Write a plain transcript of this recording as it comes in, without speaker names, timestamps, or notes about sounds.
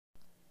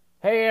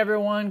Hey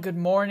everyone, good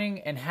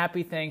morning and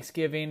happy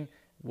Thanksgiving.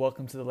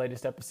 Welcome to the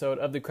latest episode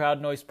of the Crowd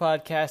Noise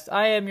Podcast.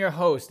 I am your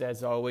host,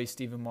 as always,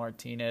 Steven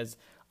Martinez.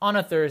 On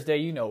a Thursday,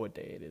 you know what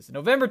day it is.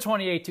 November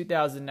 28,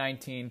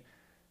 2019,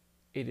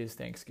 it is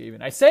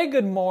Thanksgiving. I say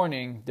good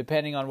morning,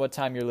 depending on what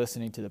time you're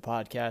listening to the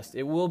podcast.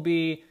 It will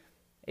be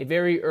a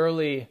very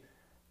early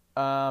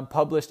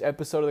published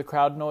episode of the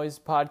Crowd Noise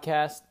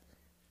Podcast.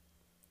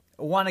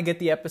 I want to get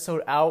the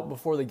episode out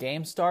before the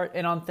games start,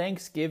 and on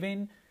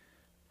Thanksgiving,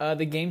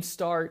 the games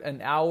start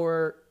an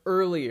hour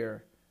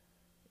earlier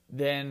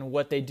than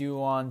what they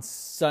do on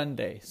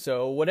Sunday.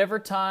 So whatever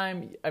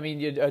time,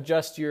 you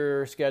adjust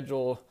your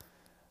schedule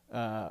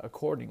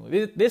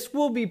accordingly. This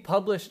will be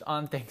published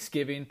on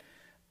Thanksgiving.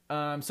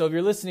 So if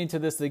you're listening to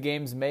this, the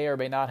games may or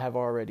may not have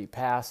already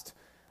passed.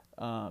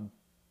 But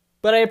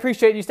I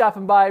appreciate you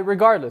stopping by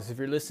regardless. If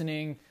you're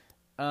listening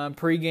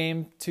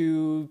pregame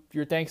to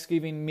your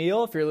Thanksgiving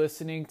meal, if you're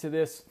listening to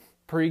this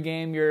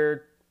pregame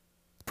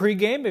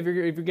if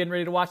you're getting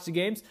ready to watch the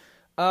games,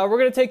 we're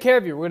going to take care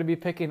of you. We're going to be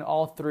picking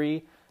all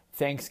three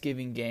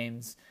Thanksgiving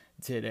games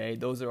today.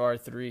 Those are our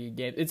three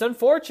games. It's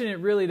unfortunate,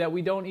 really, that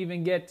we don't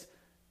even get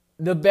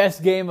the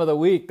best game of the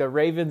week, the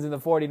Ravens and the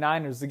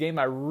 49ers, the game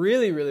I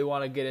really, really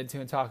want to get into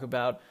and talk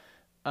about,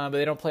 but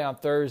they don't play on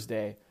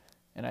Thursday.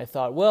 And I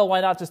thought, well, why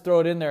not just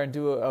throw it in there and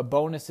do a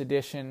bonus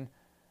edition,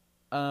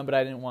 but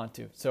I didn't want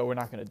to, so we're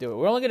not going to do it.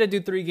 We're only going to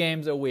do 3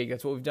 games a week.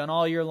 That's what we've done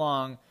all year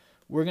long.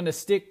 We're going to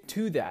stick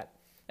to that.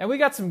 And we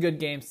got some good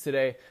games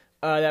today.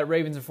 That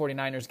Ravens and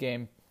 49ers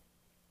game,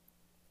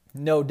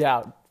 no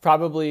doubt.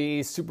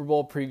 Probably Super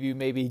Bowl preview,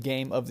 maybe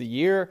game of the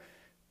year,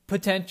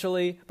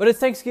 potentially. But it's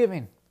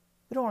Thanksgiving.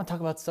 We don't want to talk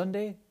about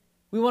Sunday.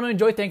 We want to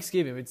enjoy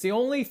Thanksgiving. It's the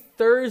only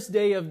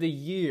Thursday of the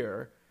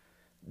year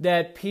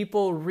that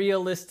people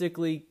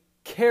realistically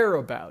care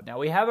about. Now,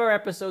 we have our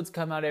episodes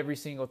come out every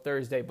single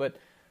Thursday, but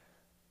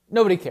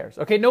nobody cares.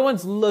 Okay, no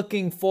one's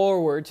looking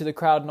forward to the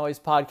Crowd Noise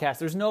Podcast.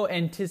 There's no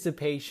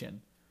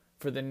anticipation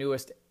for the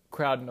newest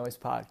Crowd Noise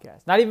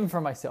Podcast. Not even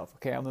for myself,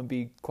 okay? I'm going to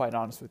be quite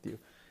honest with you.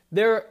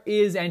 There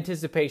is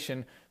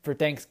anticipation for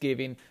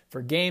Thanksgiving,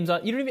 for games.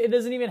 It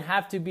doesn't even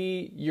have to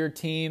be your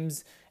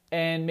teams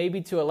and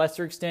maybe to a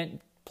lesser extent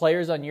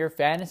players on your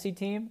fantasy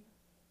team.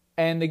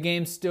 And the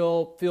games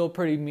still feel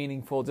pretty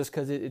meaningful just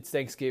because it's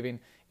Thanksgiving.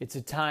 It's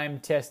a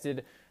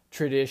time-tested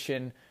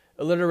tradition.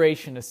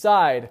 Alliteration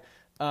aside,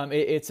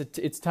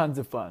 it's tons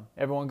of fun.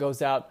 Everyone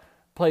goes out,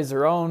 plays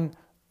their own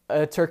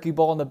turkey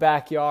bowl in the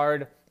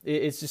backyard.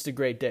 It's just a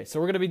great day. So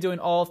we're going to be doing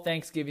all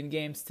Thanksgiving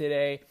games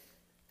today.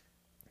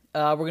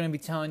 We're going to be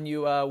telling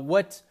you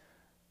what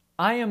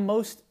I am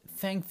most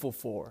thankful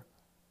for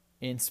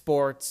in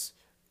sports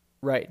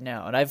right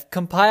now. And I've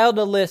compiled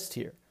a list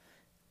here.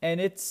 And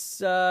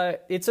it's a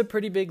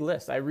pretty big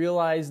list. I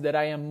realize that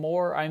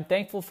I'm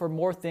thankful for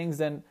more things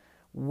than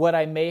what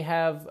I may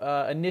have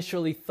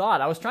initially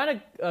thought. I was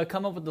trying to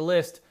come up with the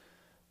list.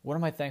 What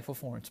am I thankful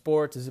for in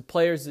sports? Is it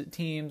players? Is it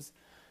teams?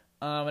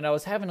 And I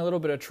was having a little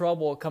bit of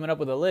trouble coming up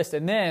with a list.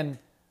 And then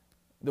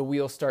the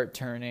wheels start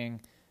turning.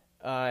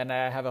 And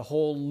I have a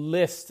whole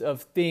list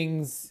of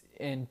things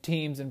and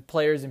teams and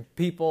players and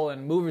people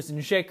and movers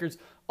and shakers.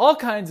 All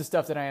kinds of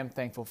stuff that I am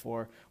thankful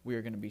for. We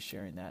are going to be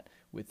sharing that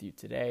with you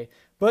today.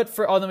 But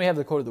then we have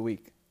the quote of the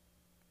week.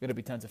 Going to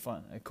be tons of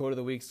fun. A quote of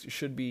the week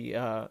should be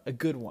a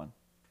good one,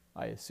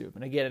 I assume.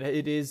 And again,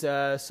 it is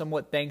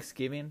somewhat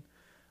Thanksgiving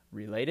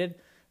related.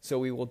 So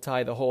we will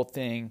tie the whole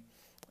thing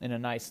in a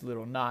nice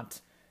little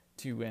knot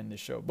to end the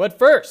show. But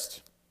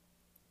first,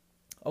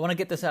 I want to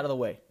get this out of the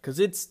way because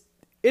it's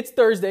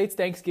Thursday, it's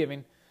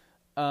Thanksgiving.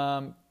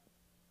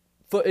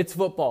 It's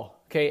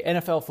football, okay?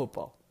 NFL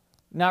football.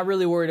 Not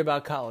really worried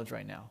about college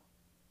right now.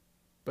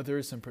 But there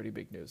is some pretty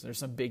big news. There's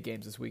some big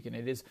games this weekend.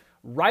 It is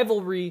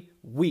rivalry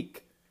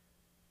week.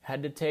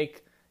 Had to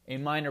take a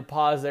minor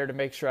pause there to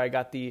make sure I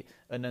got the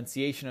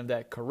enunciation of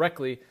that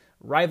correctly.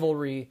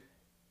 Rivalry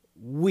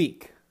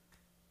week.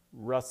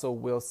 Russell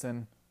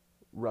Wilson,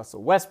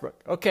 Russell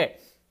Westbrook. Okay.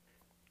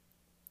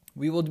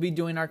 We will be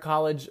doing our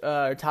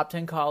top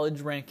 10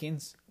 college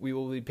rankings. We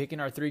will be picking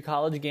our 3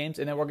 college games,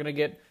 and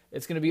then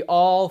it's going to be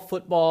all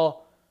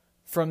football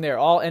from there,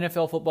 all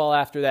NFL football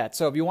after that.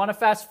 So if you want to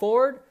fast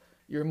forward,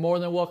 you're more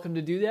than welcome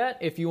to do that.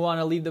 If you want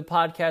to leave the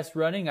podcast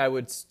running, I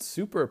would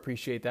super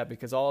appreciate that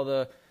because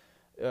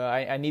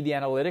I need the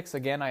analytics.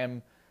 Again, I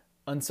am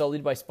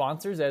unsullied by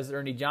sponsors, as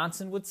Ernie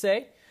Johnson would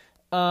say.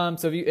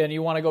 So if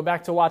you want to go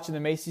back to watching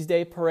the Macy's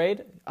Day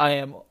Parade, I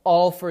am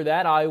all for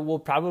that. I will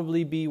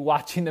probably be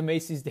watching the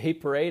Macy's Day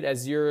Parade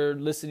as you're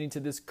listening to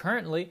this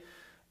currently.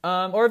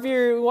 Or if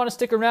you want to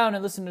stick around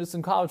and listen to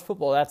some college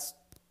football, that's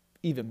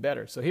even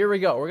better. So here we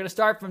go. We're going to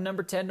start from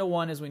number 10 to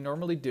 1 as we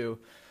normally do.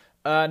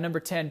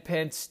 Number 10,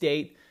 Penn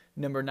State.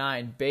 Number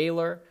 9,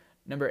 Baylor.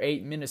 Number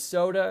 8,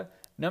 Minnesota.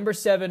 Number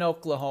 7,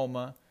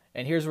 Oklahoma.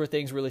 And here's where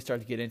things really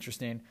start to get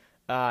interesting.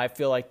 I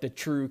feel like the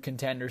true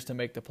contenders to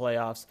make the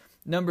playoffs.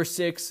 Number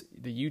 6,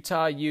 the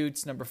Utah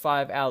Utes. Number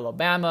 5,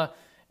 Alabama.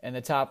 And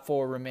the top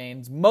 4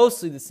 remains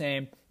mostly the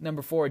same.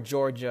 Number 4,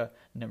 Georgia.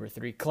 Number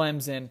 3,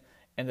 Clemson.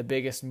 And the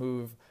biggest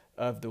move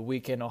of the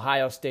weekend,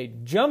 Ohio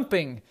State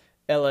jumping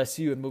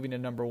LSU and moving to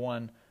number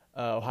 1.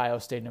 Ohio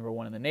State number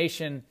 1 in the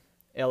nation.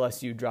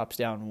 LSU drops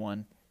down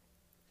 1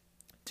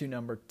 to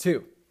number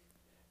 2.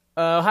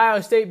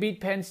 Ohio State beat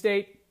Penn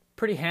State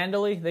pretty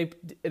handily.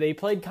 They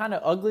played kind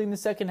of ugly in the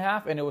second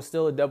half, and it was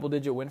still a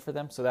double-digit win for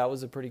them, so that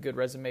was a pretty good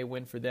resume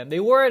win for them. They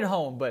were at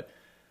home, but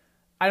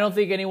I don't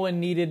think anyone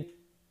needed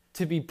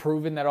to be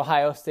proven that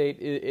Ohio State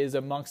is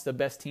amongst the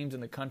best teams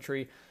in the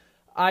country.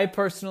 I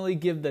personally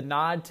give the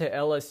nod to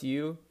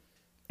LSU,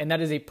 and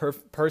that is a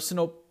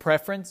personal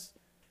preference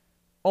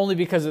only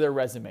because of their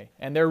resume.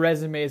 And their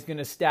resume is going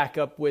to stack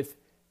up with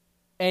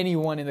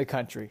anyone in the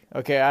country.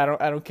 Okay, I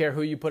don't care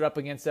who you put up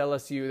against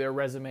LSU. Their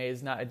resume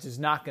is just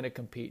not going to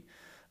compete.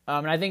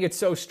 And I think it's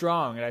so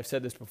strong, and I've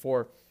said this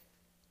before.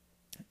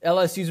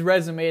 LSU's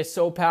resume is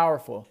so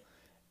powerful.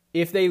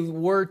 If they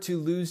were to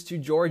lose to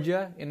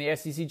Georgia in the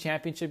SEC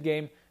championship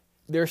game,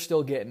 they're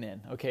still getting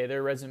in. Okay,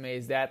 their resume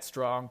is that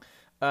strong.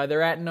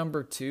 They're at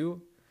number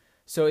 2.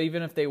 So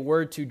even if they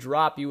were to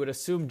drop, you would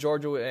assume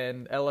Georgia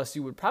and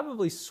LSU would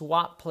probably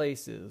swap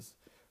places,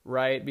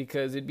 right?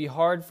 Because it'd be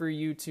hard for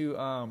you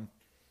to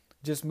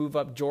just move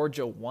up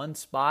Georgia 1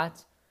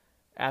 spot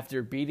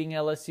after beating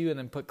LSU and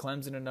then put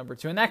Clemson at number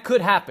 2. And that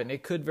could happen.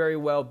 It could very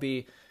well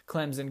be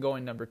Clemson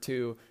going number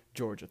 2,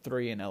 Georgia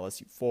 3, and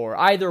LSU 4.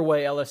 Either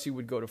way, LSU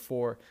would go to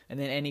 4, and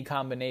then any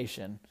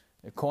combination,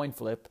 a coin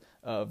flip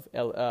of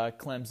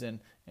Clemson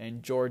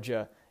and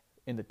Georgia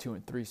in the 2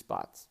 and 3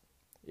 spots.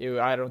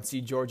 I don't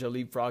see Georgia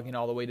leapfrogging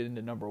all the way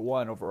into number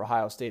 1 over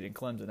Ohio State and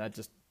Clemson.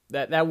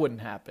 That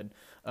wouldn't happen.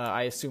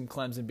 I assume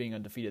Clemson being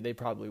undefeated, they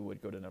probably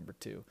would go to number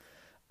 2.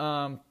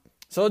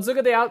 So let's look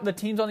at the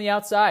teams on the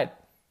outside.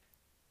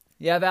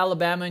 You have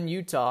Alabama and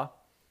Utah,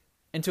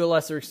 and to a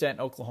lesser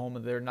extent Oklahoma.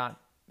 They're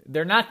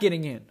not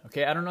getting in.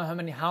 Okay, I don't know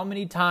how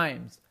many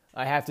times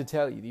I have to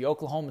tell you, the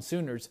Oklahoma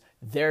Sooners,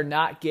 they're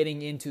not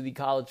getting into the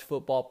college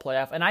football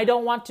playoff, and I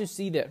don't want to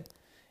see them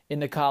in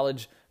the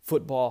college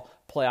football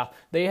playoff.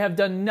 They have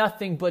done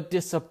nothing but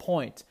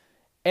disappoint.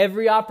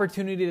 Every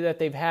opportunity that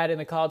they've had in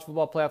the college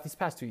football playoff these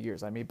past 2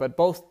 years, but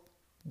both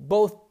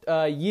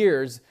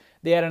years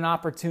they had an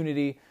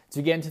opportunity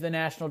to get into the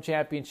national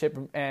championship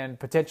and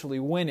potentially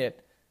win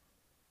it,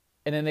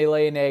 and then they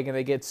lay an egg and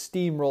they get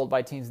steamrolled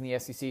by teams in the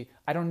SEC.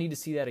 I don't need to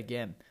see that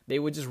again. They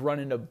would just run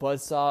into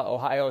buzzsaw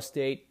Ohio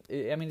State.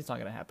 It's not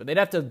going to happen. They'd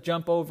have to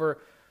jump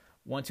over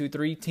 1, 2,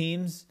 3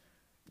 teams,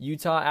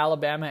 Utah,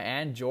 Alabama,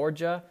 and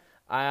Georgia.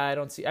 I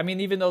don't see.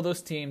 Even though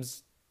those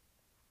teams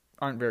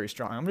aren't very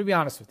strong, I'm going to be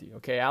honest with you.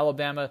 Okay,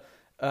 Alabama,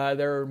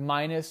 they're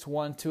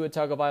 -1 Tua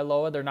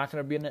Tagovailoa. They're not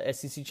going to be in the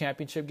SEC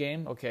championship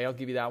game. Okay, I'll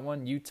give you that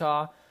one.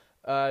 Utah,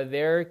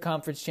 their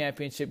conference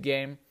championship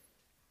game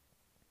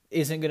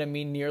isn't going to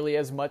mean nearly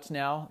as much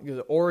now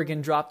because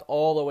Oregon dropped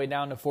all the way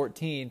down to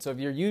 14. So if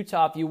you're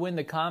Utah, if you win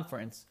the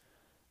conference,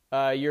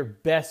 your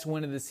best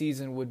win of the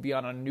season would be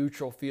on a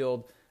neutral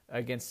field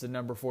against the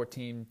number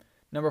 14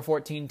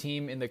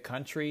 team in the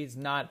country. It's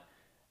not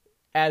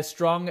as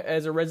strong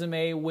as a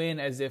resume win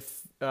as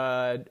if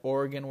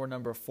Oregon were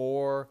number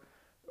 4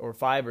 or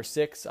 5 or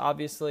 6,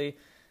 obviously.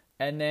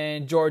 And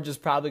then Georgia's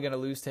probably going to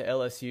lose to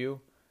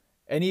LSU.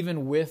 And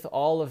even with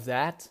all of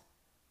that,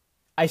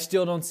 I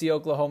still don't see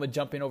Oklahoma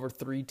jumping over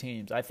 3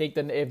 teams. I think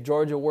that if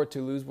Georgia were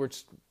to lose,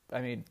 which,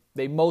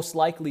 they most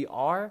likely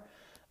are,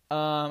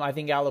 I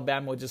think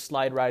Alabama would just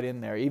slide right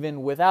in there.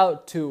 Even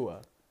without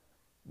Tua,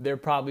 they're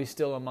probably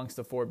still amongst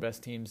the 4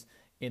 best teams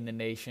in the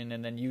nation.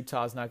 And then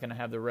Utah's not going to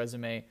have the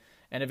resume.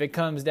 And if it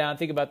comes down,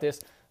 think about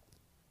this.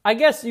 I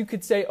guess you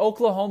could say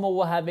Oklahoma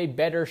will have a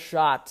better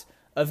shot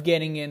of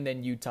getting in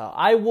than Utah.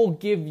 I will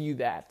give you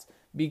that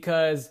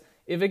because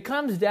if it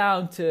comes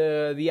down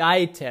to the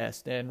eye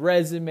test and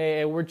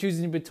resume and we're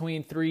choosing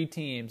between 3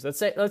 teams,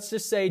 let's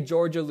just say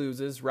Georgia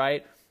loses,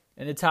 right?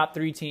 And the top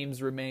 3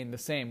 teams remain the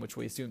same, which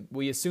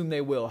we assume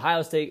they will.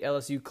 Ohio State,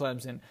 LSU,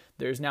 Clemson.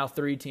 There's now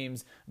 3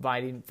 teams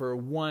vying for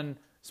 1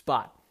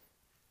 spot,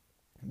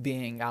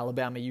 being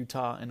Alabama,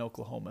 Utah, and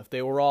Oklahoma. If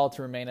they were all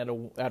to remain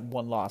at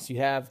 1 loss, you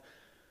have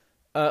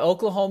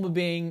Oklahoma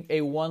being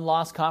a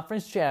 1-loss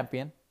conference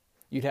champion.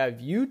 You'd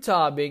have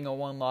Utah being a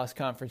 1-loss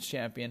conference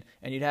champion,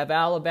 and you'd have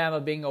Alabama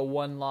being a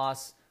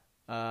 1-loss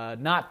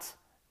not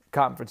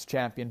conference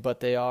champion, but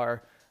they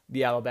are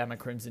the Alabama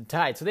Crimson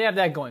Tide. So they have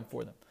that going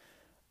for them.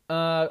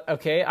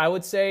 Okay, I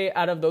would say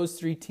out of those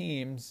 3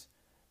 teams,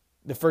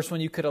 the first one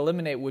you could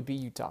eliminate would be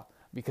Utah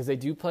because they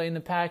do play in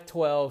the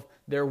Pac-12.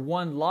 Their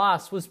 1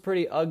 loss was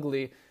pretty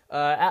ugly.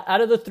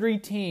 Out of the 3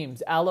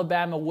 teams,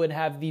 Alabama would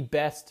have the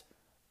best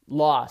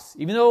loss.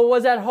 Even though it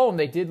was at home,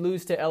 they did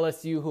lose to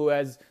LSU, who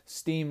has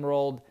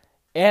steamrolled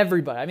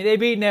everybody. They've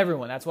beaten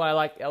everyone. That's why I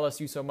like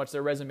LSU so much.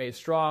 Their resume is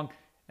strong,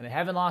 and they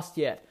haven't lost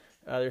yet.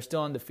 They're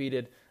still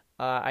undefeated.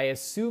 I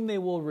assume they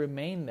will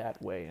remain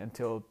that way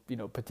until,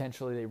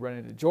 potentially they run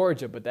into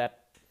Georgia, but that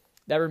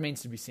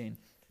remains to be seen.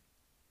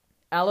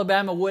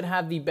 Alabama would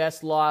have the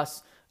best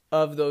loss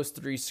of those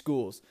 3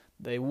 schools.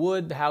 They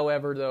would,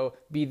 however, though,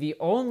 be the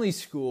only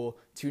school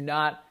to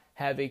not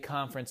have a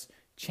conference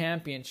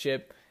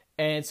championship.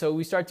 And so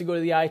we start to go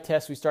to the eye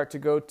test. We start to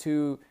go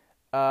to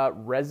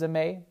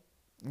resume,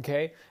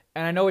 okay?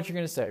 And I know what you're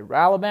going to say.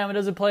 Alabama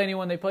doesn't play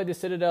anyone. They play the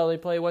Citadel. They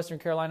play Western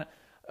Carolina.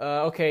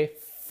 Okay,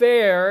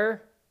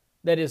 fair.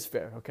 That is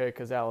fair, okay,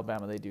 because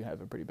Alabama, they do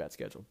have a pretty bad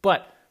schedule.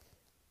 But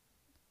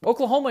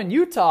Oklahoma and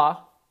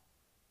Utah,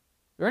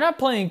 they're not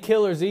playing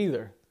killers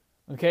either,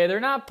 okay? They're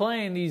not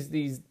playing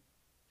these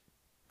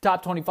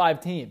top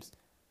 25 teams.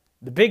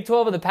 The Big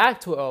 12 and the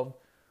Pac-12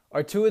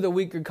 are two of the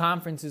weaker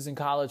conferences in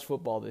college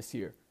football this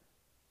year.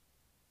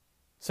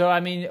 So,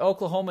 I mean,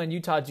 Oklahoma and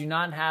Utah do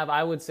not have,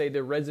 I would say,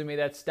 the resume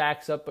that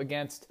stacks up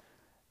against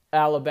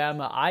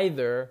Alabama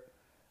either.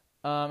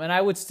 And I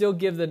would still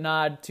give the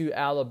nod to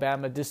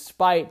Alabama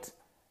despite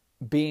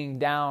being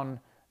down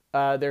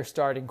their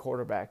starting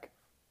quarterback.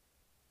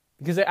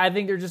 Because I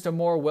think they're just a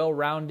more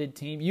well-rounded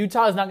team.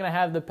 Utah is not going to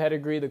have the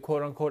pedigree, the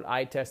quote-unquote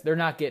eye test. They're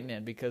not getting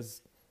in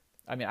because,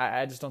 I mean,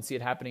 I just don't see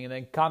it happening. And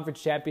then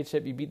conference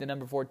championship, you beat the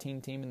number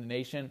 14 team in the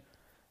nation,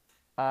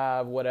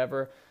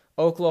 whatever.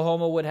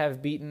 Oklahoma would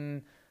have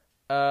beaten,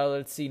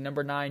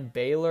 number 9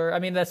 Baylor. I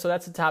mean, that's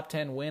a top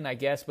 10 win, I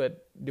guess.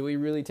 But do we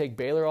really take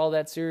Baylor all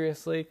that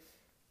seriously?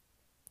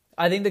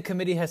 I think the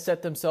committee has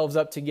set themselves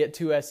up to get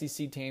 2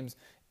 SEC teams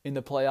in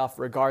the playoff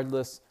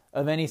regardless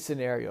of any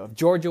scenario. If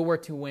Georgia were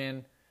to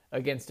win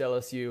against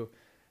LSU,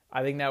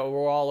 I think that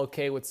we're all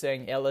okay with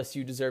saying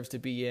LSU deserves to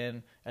be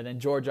in. And then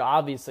Georgia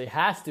obviously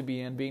has to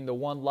be in, being the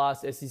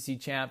one-loss SEC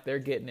champ. They're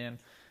getting in.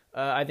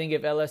 I think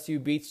if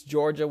LSU beats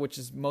Georgia, which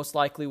is most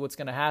likely what's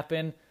going to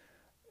happen,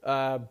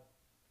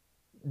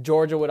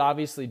 Georgia would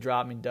obviously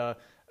drop. I mean, duh.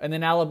 And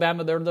then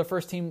Alabama, they're the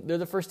first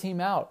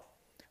team out.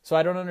 So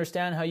I don't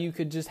understand how you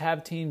could just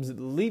have teams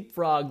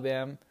leapfrog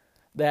them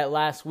that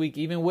last week,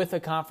 even with a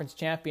conference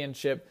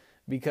championship,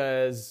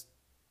 because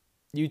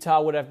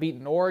Utah would have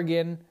beaten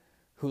Oregon,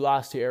 who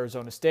lost to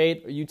Arizona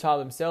State. Utah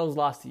themselves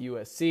lost to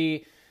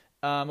USC.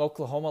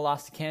 Oklahoma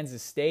lost to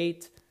Kansas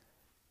State.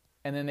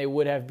 And then they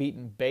would have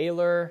beaten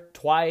Baylor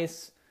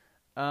twice.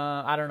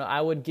 I don't know.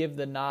 I would give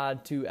the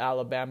nod to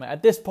Alabama.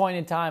 At this point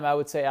in time, I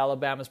would say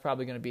Alabama's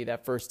probably going to be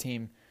that first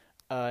team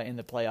in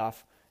the playoff.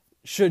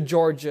 Should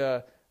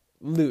Georgia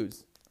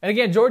lose. And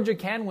again, Georgia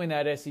can win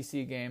that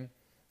SEC game.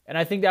 And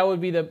I think that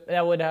would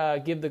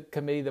give the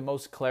committee the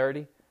most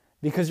clarity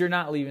because you're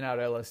not leaving out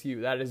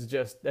LSU.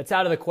 That's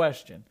out of the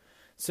question.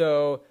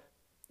 So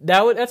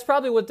that's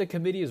probably what the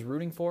committee is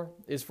rooting for,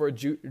 is for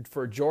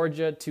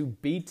Georgia to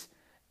beat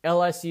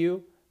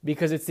LSU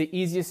because it's the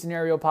easiest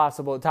scenario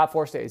possible. The top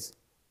 4 stays.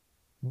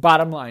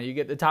 Bottom line, you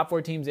get the top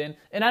 4 teams in.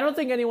 And I don't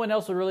think anyone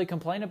else would really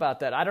complain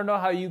about that. I don't know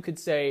how you could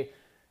say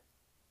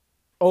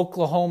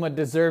Oklahoma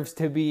deserves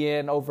to be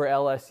in over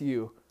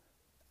LSU.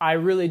 I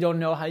really don't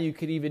know how you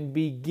could even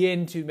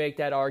begin to make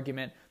that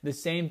argument. The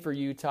same for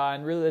Utah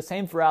and really the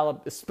same for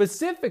Alabama,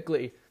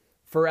 specifically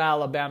for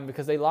Alabama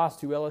because they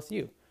lost to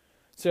LSU.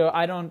 So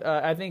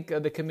I think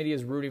the committee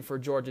is rooting for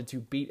Georgia to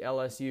beat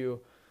LSU.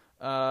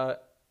 I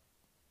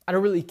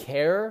don't really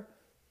care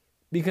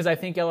because I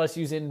think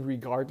LSU's in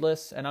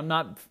regardless, and I'm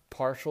not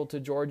partial to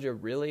Georgia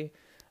really.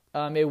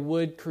 It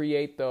would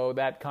create, though,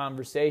 that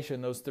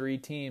conversation, those 3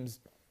 teams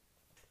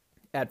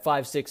at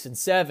 5, 6, and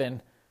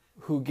 7,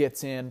 who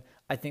gets in.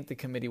 I think the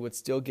committee would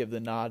still give the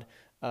nod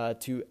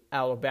to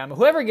Alabama.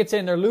 Whoever gets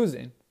in, they're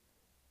losing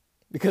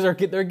because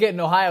they're getting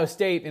Ohio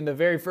State in the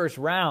very first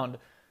round.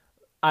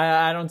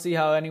 I don't see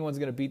how anyone's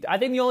going to beat. I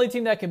think the only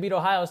team that can beat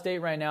Ohio State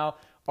right now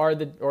or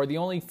the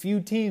only few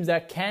teams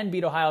that can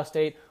beat Ohio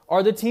State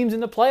are the teams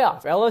in the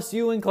playoff,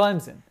 LSU and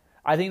Clemson.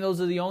 I think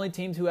those are the only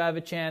teams who have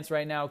a chance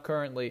right now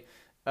currently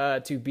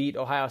to beat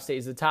Ohio State.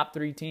 Is the top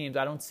 3 teams.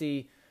 I don't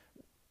see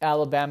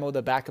Alabama with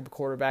a backup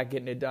quarterback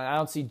getting it done. I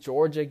don't see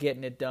Georgia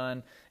getting it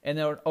done. And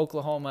then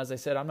Oklahoma, as I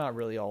said, I'm not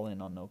really all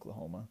in on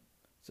Oklahoma.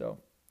 So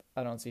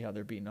I don't see how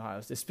they're beating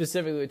Ohio State.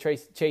 Specifically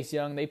with Chase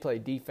Young, they play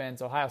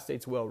defense. Ohio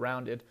State's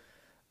well-rounded.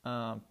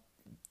 I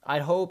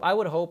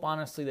would hope,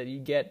 honestly, that you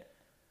get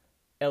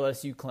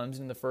LSU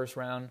Clemson in the first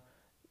round.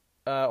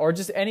 Or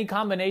just any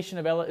combination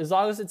of as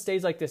long as it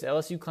stays like this,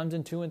 LSU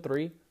Clemson 2 and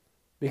 3,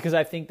 because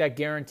I think that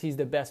guarantees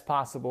the best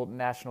possible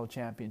national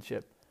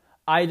championship.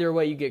 Either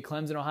way, you get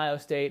Clemson, Ohio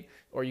State,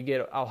 or you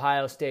get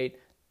Ohio State,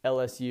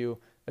 LSU.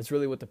 That's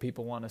really what the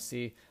people want to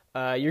see.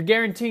 You're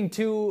guaranteeing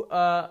 2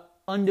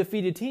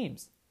 undefeated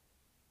teams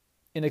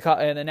in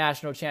the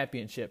national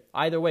championship.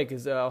 Either way,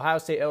 because Ohio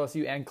State,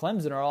 LSU, and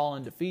Clemson are all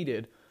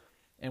undefeated.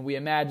 And we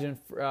imagine,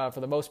 for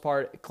the most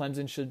part,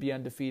 Clemson should be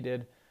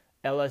undefeated.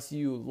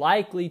 LSU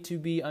likely to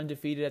be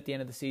undefeated at the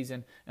end of the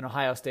season. And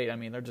Ohio State, I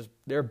mean,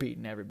 they're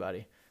beating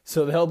everybody.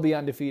 So they'll be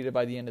undefeated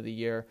by the end of the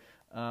year.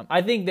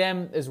 I think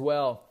them as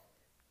well.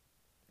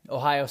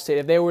 Ohio State,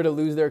 if they were to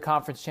lose their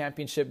conference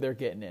championship, they're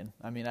getting in.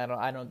 I mean,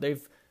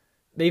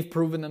 they've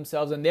proven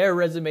themselves, and their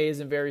resume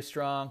isn't very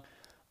strong,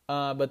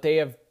 but they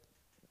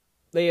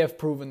have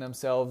proven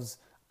themselves.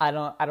 I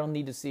don't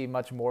need to see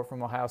much more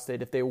from Ohio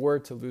State. If they were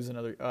to lose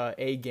another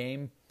A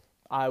game,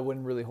 I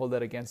wouldn't really hold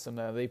that against them.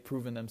 They've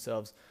proven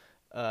themselves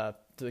to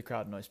the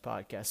Crowd Noise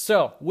podcast.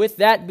 So, with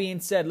that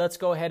being said, let's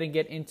go ahead and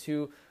get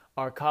into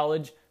our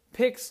college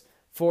picks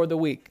for the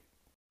week,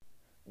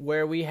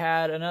 where we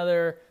had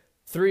another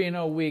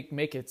 3-0 week,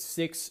 make it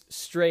 6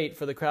 straight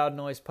for the Crowd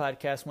Noise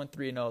podcast. Went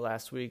 3-0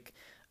 last week.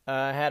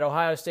 Had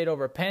Ohio State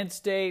over Penn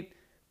State.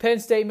 Penn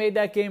State made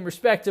that game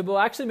respectable.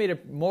 Actually made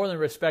it more than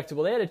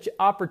respectable. They had an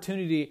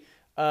opportunity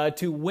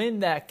to win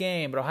that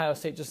game, but Ohio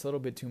State just a little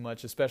bit too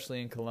much,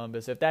 especially in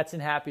Columbus. If that's in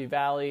Happy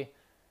Valley,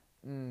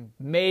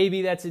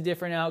 maybe that's a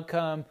different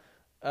outcome,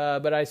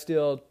 but I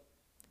still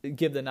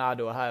give the nod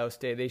to Ohio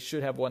State. They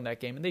should have won that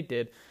game, and they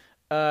did.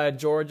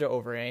 Georgia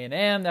over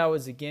A&M, that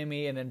was a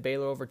gimme, and then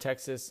Baylor over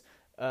Texas,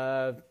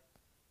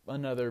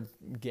 another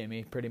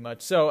gimme pretty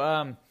much.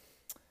 So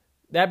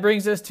that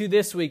brings us to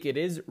this week. It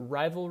is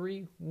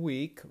rivalry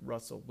week.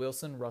 Russell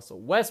Wilson, Russell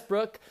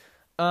Westbrook.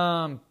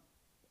 And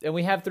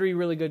we have 3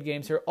 really good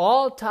games here.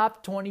 All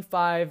top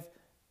 25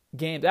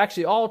 games.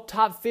 Actually, all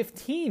top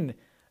 15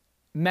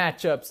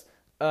 matchups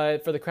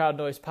for the Crowd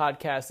Noise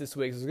podcast this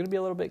week. So it's going to be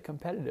a little bit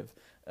competitive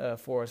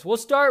for us. We'll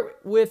start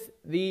with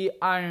the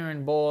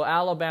Iron Bowl.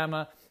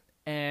 Alabama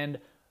and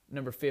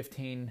number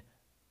 15,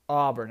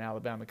 Auburn.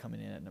 Alabama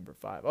coming in at number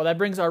 5. Oh, that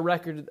brings our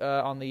record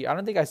on the... I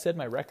don't think I said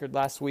my record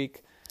last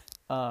week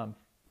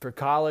for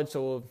college.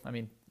 So,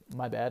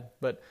 my bad.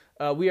 But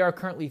we are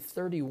currently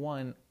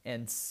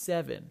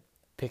 31-7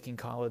 picking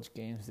college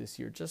games this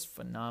year. Just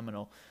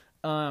phenomenal.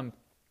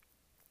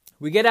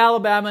 We get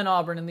Alabama and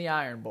Auburn in the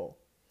Iron Bowl.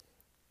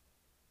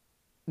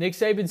 Nick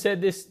Saban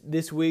said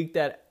this week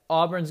that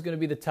Auburn's going to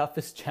be the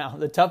toughest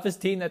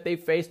team that they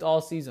faced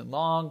all season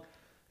long.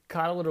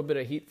 Caught a little bit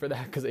of heat for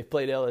that because they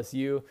played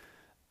LSU.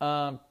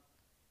 I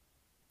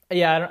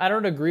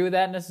don't agree with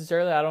that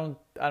necessarily. I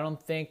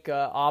don't think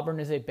Auburn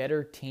is a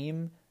better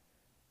team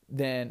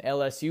than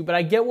LSU, but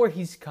I get where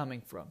he's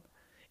coming from.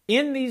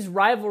 In these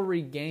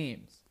rivalry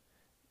games,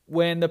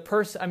 when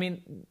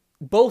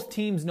both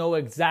teams know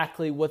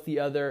exactly what the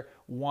other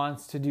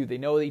wants to do. They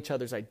know each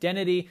other's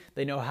identity.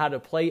 They know how to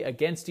play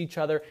against each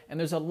other. And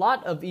there's a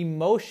lot of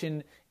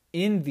emotion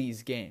in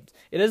these games.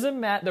 It doesn't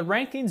matter. The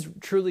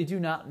rankings truly do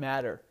not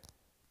matter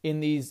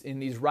in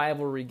these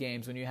rivalry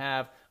games. When you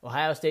have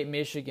Ohio State,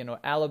 Michigan, or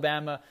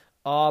Alabama,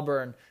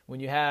 Auburn, when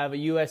you have a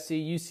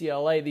USC,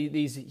 UCLA,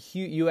 these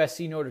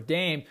USC, Notre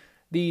Dame,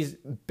 these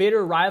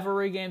bitter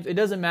rivalry games, it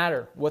doesn't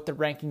matter what the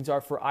rankings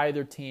are for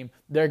either team.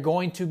 They're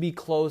going to be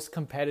close,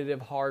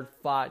 competitive,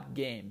 hard-fought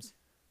games.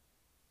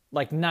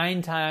 Like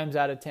 9 times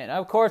out of 10.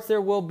 Of course, there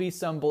will be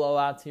some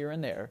blowouts here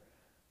and there.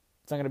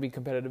 It's not going to be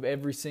competitive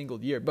every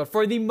single year. But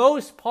for the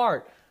most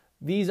part,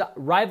 these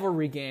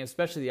rivalry games,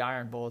 especially the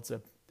Iron Bowl, it's a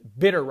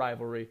bitter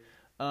rivalry,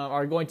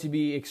 are going to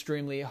be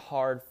extremely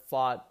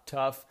hard-fought,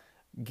 tough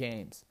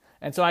games.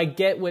 And so I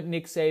get what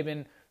Nick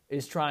Saban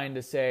is trying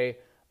to say.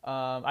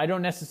 I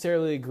don't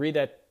necessarily agree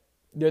that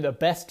they're the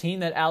best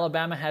team that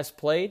Alabama has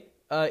played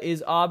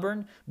is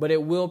Auburn, but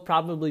it will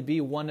probably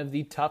be one of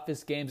the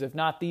toughest games, if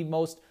not the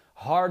most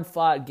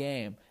hard-fought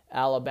game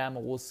Alabama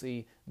will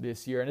see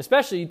this year. And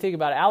especially, you think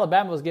about it,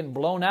 Alabama was getting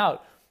blown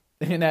out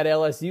in that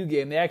LSU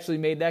game. They actually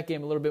made that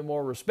game a little bit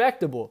more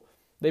respectable.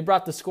 They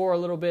brought the score a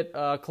little bit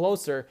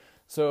closer,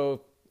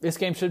 so this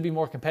game should be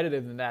more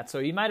competitive than that. So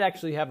you might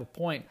actually have a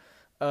point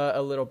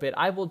a little bit.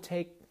 I will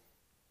take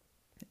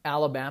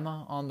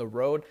Alabama on the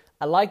road.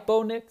 I like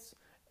Bo Nix.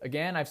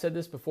 Again, I've said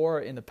this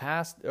before in the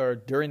past or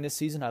during this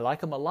season. I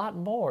like him a lot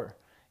more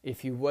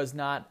if he was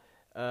not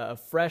a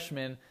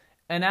freshman.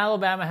 And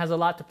Alabama has a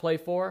lot to play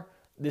for.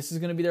 This is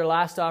going to be their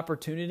last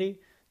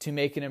opportunity to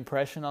make an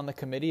impression on the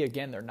committee.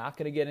 Again, they're not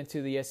going to get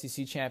into the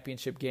SEC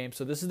championship game,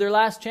 so this is their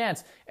last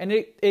chance. And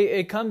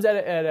it comes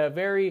at a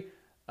very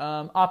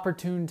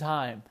opportune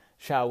time,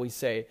 shall we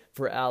say,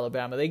 for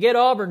Alabama. They get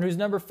Auburn, who's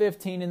number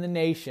 15 in the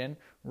nation,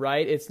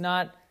 right? It's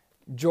not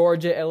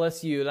Georgia,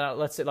 LSU. Now,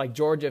 let's say like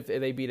Georgia, if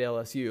they beat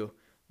LSU,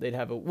 they'd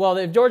have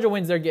if Georgia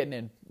wins, they're getting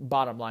in,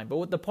 bottom line. But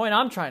what the point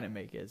I'm trying to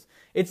make is,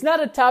 it's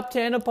not a top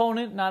 10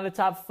 opponent, not a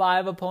top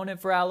 5 opponent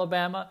for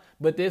Alabama,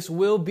 but this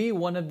will be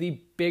one of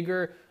the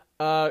bigger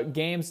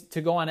games to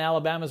go on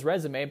Alabama's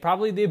resume,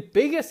 probably the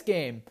biggest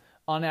game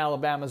on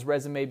Alabama's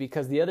resume,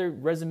 because the other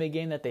resume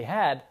game that they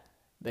had,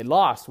 they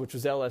lost, which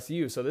was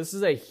LSU. So this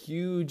is a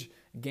huge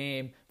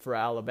game for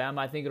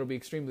Alabama. I think it'll be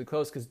extremely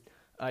close, because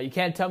you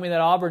can't tell me that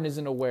Auburn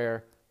isn't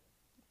aware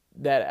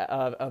that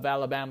of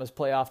Alabama's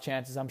playoff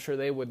chances. I'm sure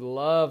they would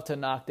love to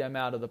knock them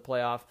out of the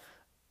playoff,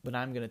 but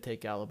I'm going to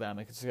take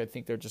Alabama because I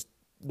think they're just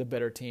the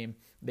better team.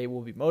 They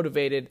will be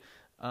motivated,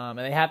 and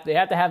they have to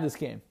have this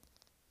game.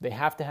 They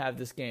have to have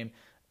this game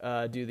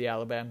due to the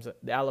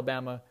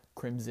Alabama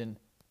Crimson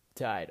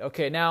Tide.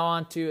 Okay, now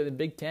on to the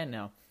Big Ten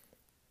now.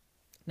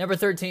 Number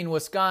 13,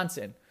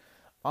 Wisconsin,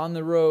 on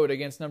the road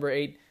against number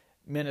 8,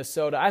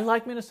 Minnesota. I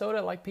like Minnesota.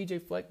 I like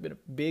PJ Fleck. Been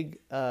a big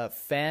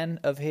fan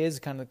of his,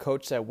 kind of the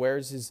coach that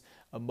wears his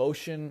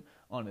emotion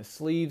on his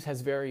sleeves, has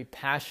very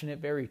passionate,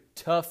 very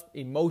tough,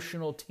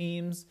 emotional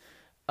teams.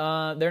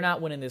 They're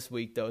not winning this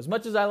week, though. As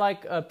much as I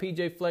like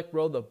PJ Fleck,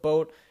 row the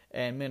boat,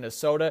 and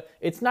Minnesota,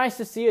 it's nice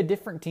to see a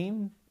different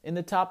team in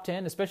the top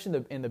 10,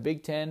 especially in the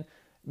Big Ten.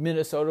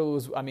 Minnesota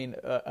was,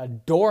 a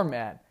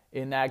doormat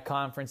in that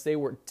conference. They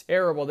were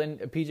terrible. Then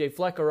PJ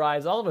Fleck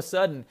arrives. All of a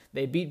sudden,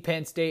 they beat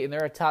Penn State, and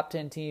they're a top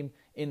 10 team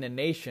in the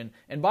nation.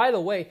 And by the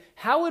way,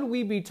 how would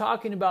we be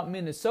talking about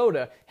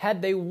Minnesota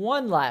had they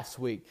won last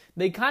week?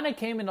 They kind of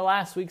came into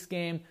last week's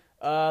game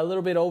a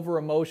little bit over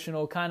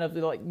emotional, kind of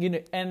like,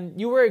 and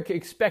you were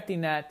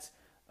expecting that,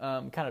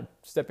 kind of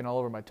stepping all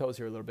over my toes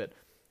here a little bit.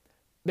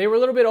 They were a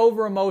little bit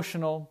over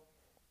emotional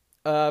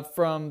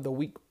from the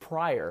week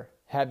prior,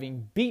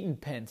 having beaten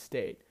Penn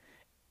State.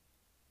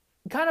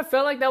 Kind of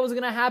felt like that was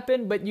going to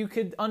happen, but you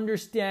could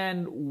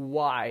understand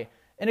why.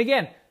 And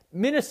again,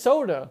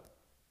 Minnesota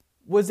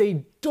was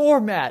a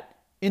doormat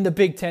in the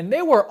Big Ten.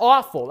 They were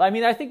awful. I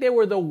mean, I think they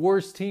were the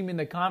worst team in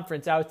the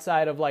conference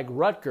outside of like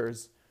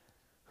Rutgers,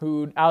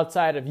 who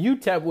outside of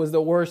UTEP was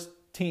the worst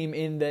team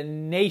in the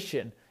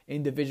nation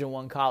in Division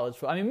I college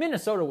football. I mean,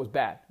 Minnesota was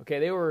bad. Okay,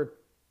 they were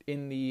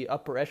in the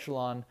upper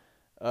echelon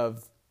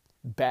of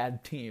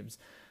bad teams.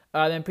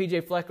 Then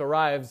PJ Fleck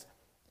arrives.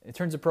 It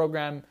turns the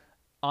program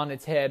on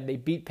its head. They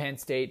beat Penn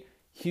State.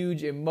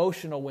 Huge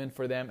emotional win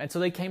for them. And so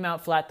they came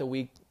out flat the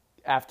week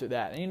after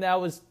that. And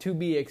that was to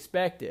be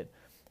expected.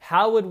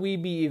 How would we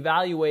be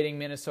evaluating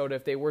Minnesota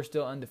if they were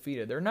still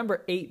undefeated? They're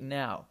number 8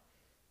 now.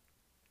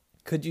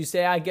 Could you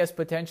say, I guess,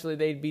 potentially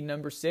they'd be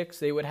number 6?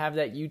 They would have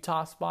that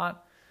Utah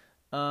spot.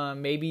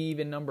 Maybe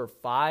even number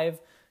 5.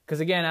 Because,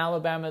 again,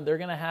 Alabama, they're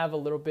going to have a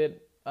little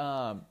bit...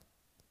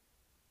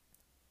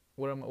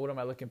 What am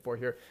I looking for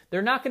here?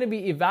 They're not going to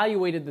be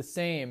evaluated the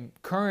same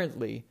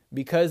currently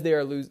because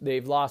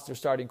they've lost their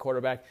starting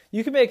quarterback.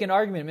 You can make an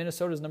argument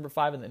Minnesota's number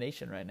 5 in the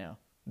nation right now.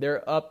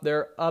 They're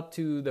up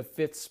to the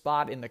 5th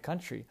spot in the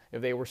country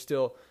if they were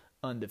still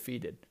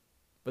undefeated.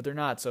 But they're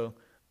not, so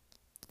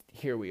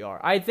here we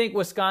are. I think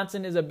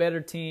Wisconsin is a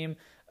better team.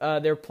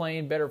 They're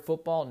playing better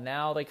football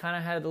now. They kind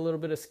of had a little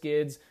bit of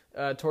skids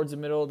towards the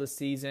middle of the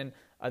season.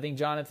 I think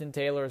Jonathan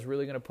Taylor is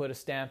really going to put a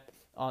stamp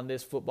on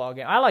this football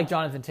game. I like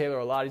Jonathan Taylor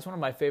a lot. He's one of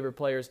my favorite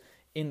players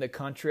in the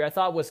country. I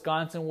thought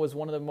Wisconsin was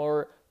one of the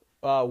more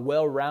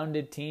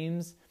well-rounded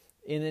teams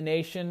in the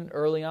nation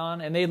early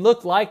on, and they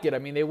looked like it. I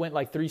mean, they went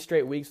like 3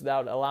 straight weeks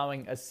without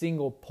allowing a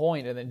single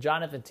point, and then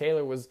Jonathan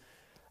Taylor was,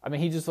 I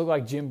mean, he just looked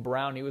like Jim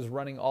Brown. He was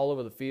running all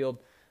over the field.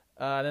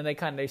 Then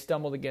they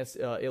stumbled against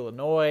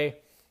Illinois,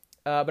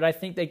 but I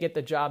think they get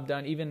the job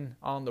done even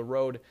on the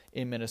road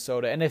in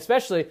Minnesota, and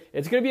especially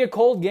it's going to be a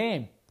cold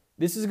game.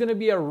 This is going to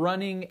be a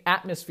running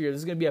atmosphere. This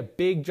is going to be a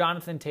big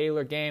Jonathan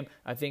Taylor game.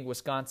 I think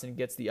Wisconsin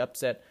gets the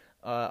upset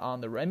on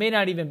the road. It may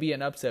not even be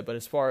an upset, but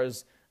as far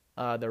as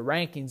the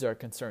rankings are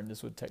concerned,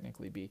 this would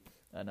technically be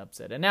an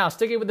upset. And now,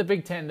 sticking with the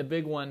Big Ten, the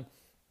big one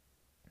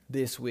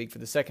this week, for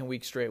the second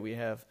week straight, we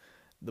have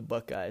the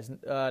Buckeyes.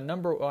 I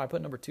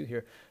put number 2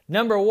 here.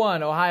 Number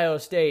 1, Ohio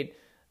State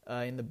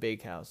in the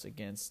Big House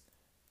against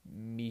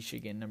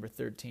Michigan, number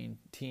 13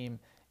 team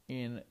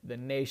in the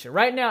nation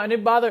right now. And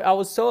I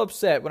was so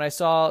upset when I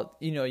saw,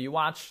 you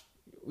watch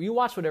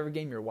whatever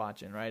game you're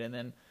watching, right? And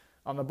then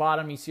on the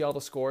bottom you see all the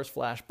scores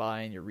flash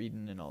by and you're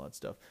reading and all that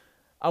stuff.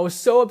 I was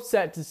so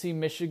upset to see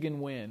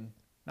Michigan win,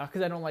 not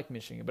because I don't like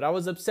Michigan, but I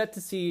was upset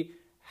to see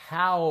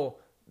how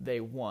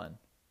they won.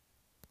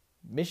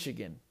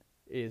 Michigan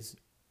is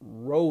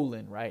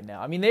rolling right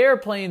now. I mean, they are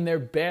playing their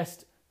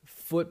best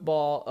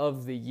football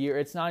of the year.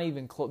 It's not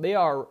even close. They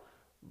are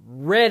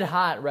red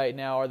hot right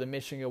now, are the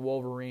Michigan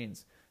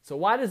Wolverines. So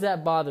why does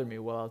that bother me?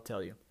 Well, I'll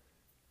tell you.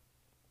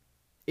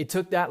 It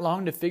took that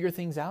long to figure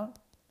things out.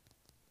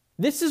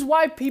 This is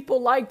why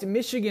people liked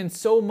Michigan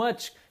so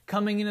much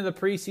coming into the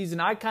preseason.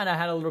 I kind of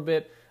had a little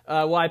bit,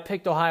 I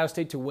picked Ohio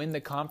State to win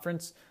the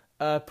conference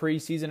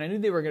preseason. I knew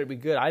they were going to be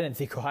good. I didn't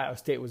think Ohio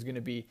State was going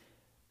to be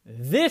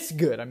this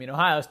good. I mean,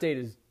 Ohio State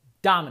is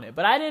dominant.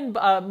 But I didn't,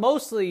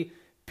 mostly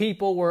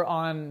people were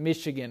on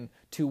Michigan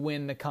to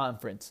win the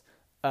conference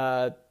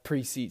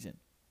preseason.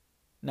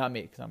 Not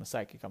me, because I'm a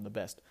psychic. I'm the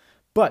best.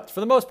 But for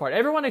the most part,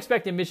 everyone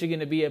expected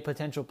Michigan to be a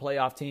potential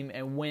playoff team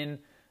and win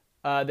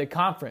the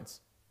conference.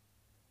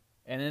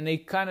 And then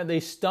they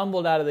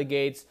stumbled out of the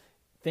gates.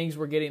 They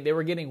were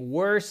getting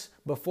worse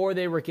before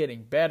they were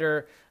getting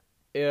better.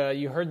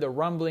 You heard the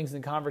rumblings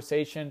and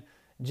conversation.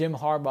 Jim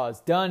Harbaugh is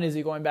done. Is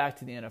he going back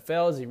to the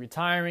NFL? Is he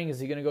retiring? Is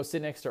he going to go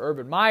sit next to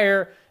Urban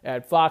Meyer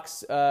at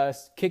Fox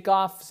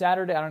Kickoff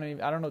Saturday? I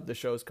don't know what the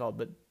show is called,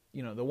 but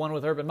the one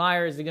with Urban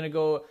Meyer. Is he going to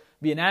go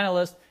be an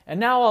analyst? And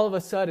now all of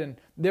a sudden,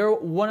 they're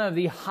one of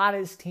the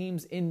hottest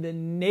teams in the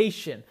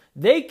nation.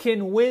 They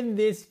can win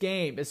this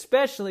game,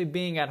 especially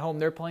being at home.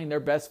 They're playing their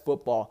best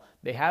football.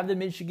 They have the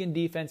Michigan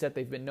defense that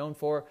they've been known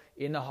for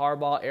in the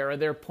Harbaugh era.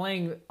 They're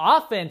playing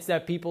offense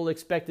that people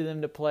expected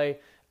them to play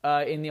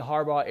in the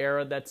Harbaugh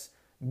era that's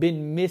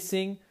been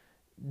missing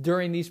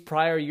during these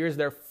prior years.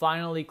 They're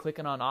finally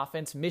clicking on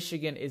offense.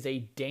 Michigan is a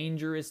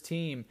dangerous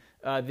team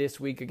this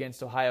week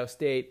against Ohio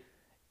State.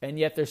 And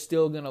yet they're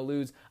still going to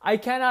lose. I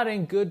cannot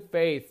in good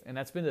faith, and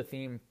that's been the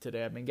theme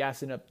today. I've been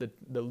gassing up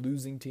the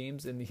losing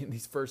teams in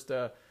these first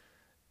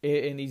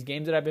in these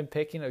games that I've been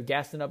picking. I've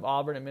gassing up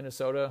Auburn and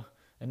Minnesota,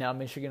 and now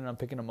Michigan, and I'm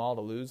picking them all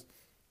to lose.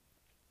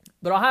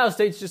 But Ohio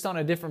State's just on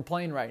a different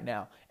plane right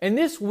now. And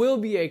this will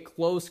be a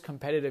close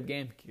competitive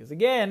game because,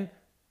 again,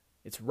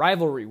 it's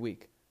rivalry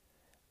week.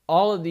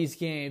 All of these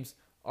games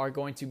are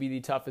going to be the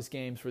toughest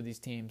games for these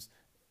teams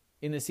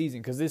in the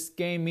season, because this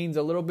game means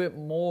a little bit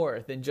more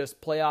than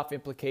just playoff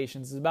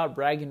implications. It's about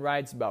bragging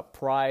rights, about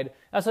pride.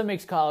 That's what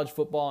makes college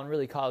football and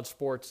really college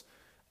sports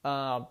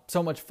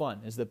so much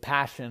fun, is the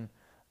passion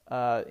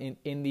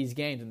in these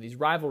games, in these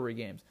rivalry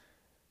games.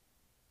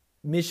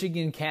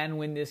 Michigan can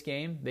win this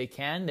game. They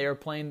can. They are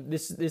playing.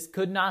 This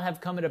could not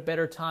have come at a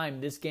better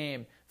time, this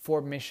game, for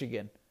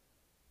Michigan,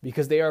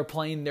 because they are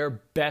playing their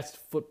best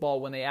football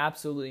when they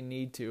absolutely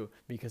need to,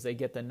 because they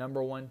get the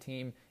number one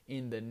team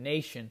in the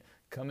nation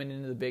coming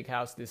into the Big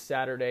House this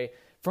Saturday.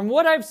 From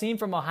what I've seen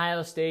from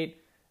Ohio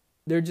State,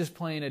 they're just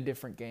playing a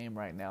different game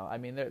right now. I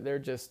mean, they're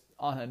just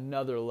on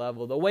another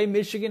level. The way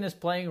Michigan is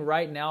playing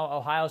right now,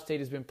 Ohio State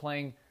has been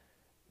playing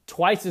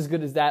twice as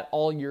good as that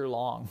all year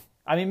long.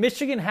 I mean,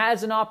 Michigan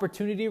has an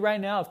opportunity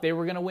right now. If they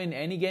were going to win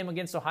any game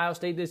against Ohio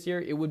State this year,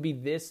 it would be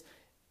this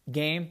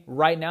game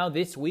right now,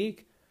 this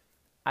week.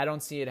 I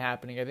don't see it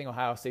happening. I think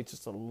Ohio State's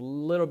just a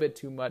little bit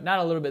too much. Not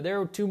a little bit.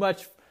 They're too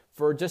much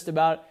for just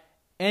about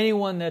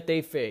anyone that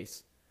they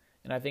face.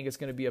 And I think it's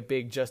going to be a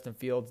big Justin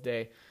Fields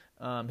day.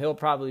 He'll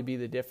probably be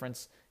the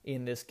difference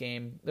in this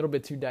game. A little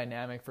bit too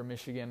dynamic for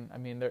Michigan. I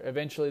mean,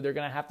 eventually they're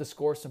going to have to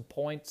score some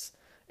points.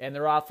 And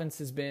their offense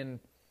has been,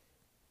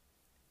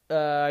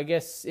 I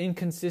guess,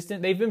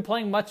 inconsistent. They've been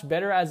playing much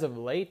better as of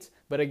late.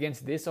 But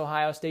against this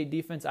Ohio State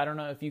defense, I don't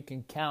know if you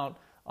can count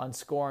on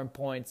scoring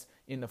points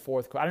in the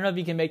fourth quarter. I don't know if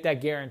you can make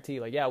that guarantee.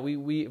 Like, yeah,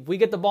 if we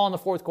get the ball in the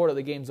fourth quarter,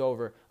 the game's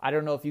over. I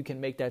don't know if you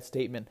can make that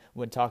statement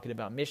when talking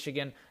about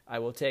Michigan. I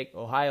will take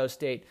Ohio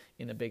State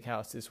in the Big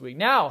House this week.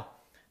 Now,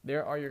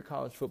 there are your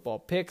college football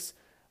picks.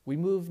 We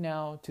move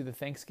now to the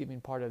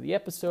Thanksgiving part of the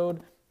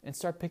episode and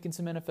start picking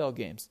some NFL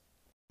games,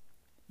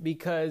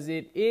 because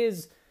it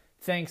is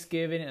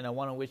Thanksgiving, and I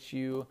want to wish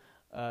you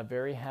a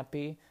very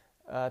happy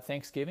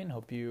Thanksgiving.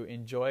 Hope you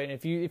enjoy it. And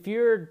if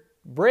you're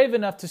brave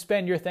enough to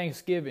spend your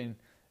Thanksgiving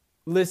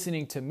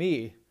listening to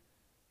me,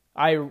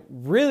 I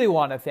really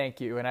want to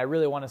thank you, and I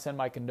really want to send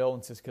my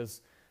condolences,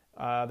 because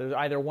there's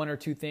either one or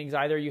two things.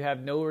 Either you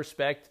have no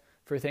respect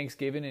for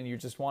Thanksgiving and you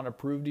just want to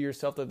prove to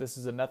yourself that this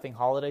is a nothing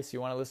holiday, so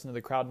you want to listen to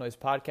the Crowd Noise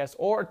podcast,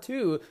 or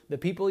two, the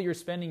people you're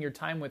spending your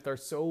time with are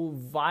so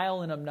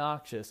vile and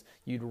obnoxious,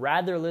 you'd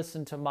rather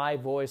listen to my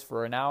voice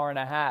for an hour and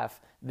a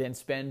half than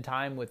spend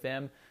time with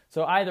them.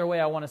 So either way,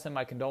 I want to send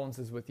my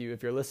condolences with you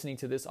if you're listening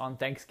to this on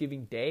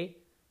Thanksgiving Day.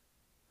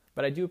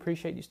 But I do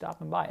appreciate you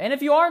stopping by. And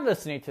if you are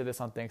listening to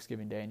this on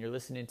Thanksgiving Day and you're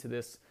listening to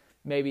this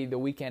maybe the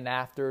weekend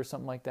after or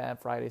something like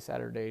that, Friday,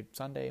 Saturday,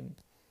 Sunday,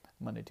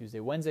 Monday, Tuesday,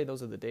 Wednesday,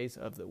 those are the days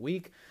of the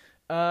week,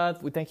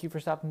 we thank you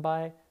for stopping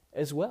by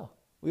as well.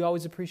 We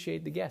always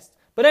appreciate the guests.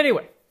 But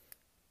anyway,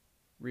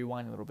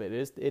 rewind a little bit.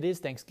 It is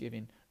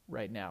Thanksgiving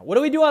right now. What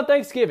do we do on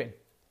Thanksgiving?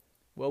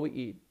 Well, we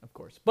eat, of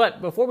course.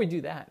 But before we do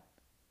that,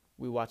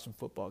 we watch some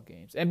football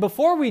games. And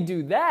before we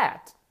do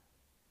that,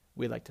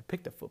 we like to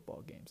pick the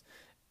football games,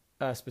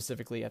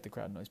 specifically at the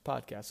Crowd Noise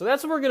podcast. So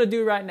that's what we're going to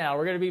do right now.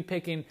 We're going to be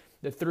picking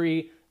the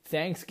 3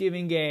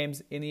 Thanksgiving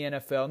games in the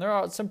NFL. And there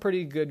are some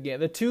pretty good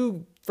games. The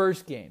 2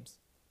 first games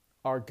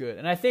are good.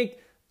 And I think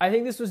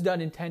this was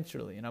done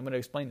intentionally, and I'm going to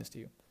explain this to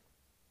you.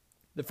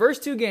 The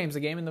first 2 games, the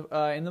game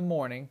in the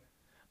morning,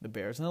 the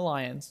Bears and the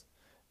Lions,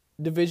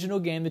 divisional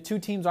game. The 2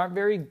 teams aren't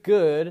very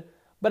good,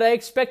 but I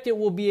expect it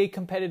will be a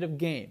competitive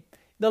game.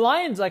 The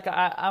Lions, I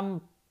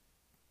kind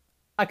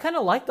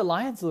of like the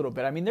Lions a little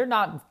bit. I mean, they're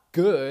not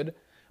good,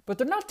 but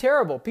they're not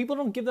terrible. People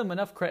don't give them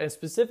enough credit.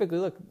 Specifically,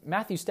 look,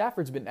 Matthew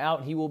Stafford's been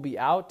out. He will be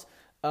out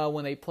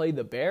when they play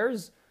the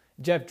Bears.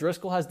 Jeff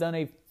Driscoll has done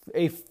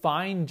a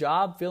fine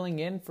job filling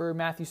in for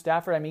Matthew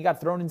Stafford. I mean, he got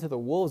thrown into the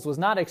Wolves, was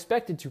not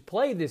expected to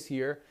play this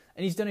year,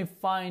 and he's done a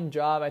fine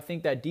job. I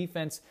think that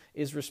defense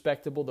is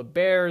respectable. The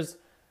Bears,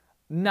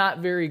 not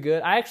very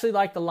good. I actually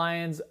like the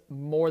Lions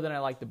more than I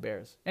like the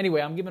Bears.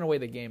 Anyway, I'm giving away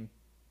the game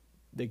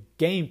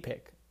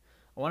pick.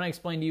 I want to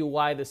explain to you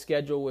why the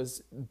schedule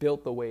was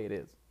built the way it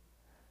is.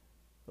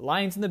 The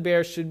Lions and the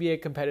Bears should be a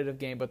competitive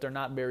game, but they're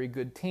not very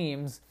good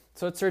teams,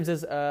 so it serves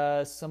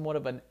as somewhat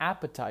of an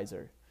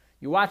appetizer.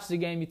 You watch the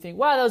game, you think,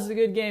 wow, that was a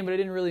good game, but it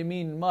didn't really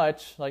mean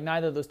much. Like,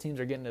 neither of those teams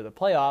are getting to the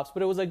playoffs,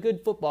 but it was a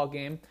good football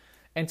game.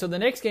 And so the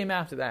next game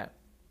after that,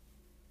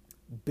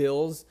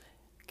 Bills,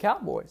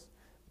 Cowboys.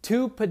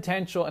 2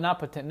 potential, not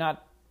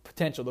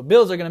potential. The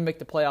Bills are going to make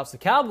the playoffs. The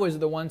Cowboys are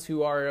the ones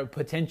who are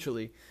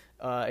potentially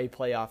a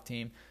playoff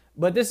team.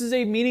 But this is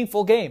a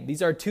meaningful game.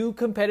 These are 2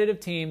 competitive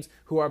teams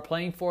who are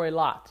playing for a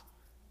lot.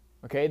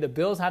 Okay, the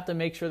Bills have to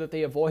make sure that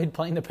they avoid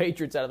playing the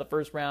Patriots out of the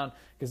first round,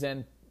 because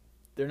then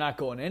they're not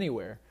going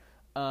anywhere.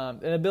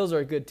 And the Bills are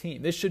a good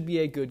team. This should be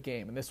a good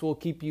game, and this will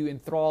keep you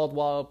enthralled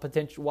while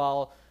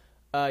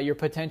you're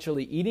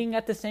potentially eating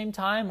at the same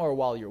time, or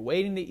while you're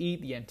waiting to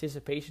eat. The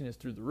anticipation is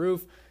through the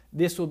roof.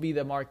 This will be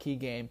the marquee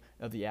game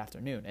of the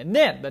afternoon. And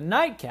then the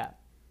nightcap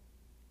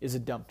is a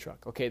dump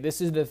truck. Okay,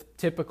 this is the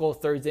typical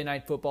Thursday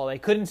night football. They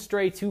couldn't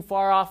stray too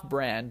far off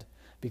brand,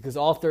 because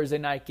all Thursday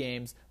night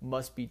games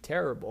must be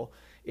terrible.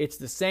 It's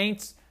the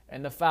Saints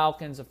and the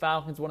Falcons. The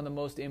Falcons, one of the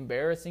most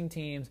embarrassing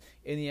teams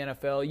in the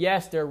NFL.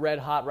 Yes, they're red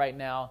hot right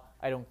now.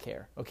 I don't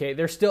care. Okay,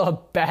 they're still a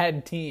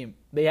bad team.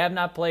 They have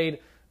not played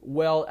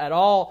well at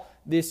all.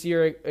 this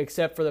year,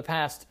 except for the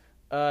past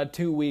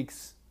 2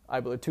 weeks, I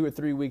believe 2 or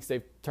 3 weeks,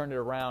 they've turned it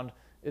around.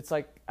 It's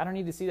like, I don't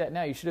need to see that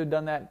now. You should have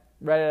done that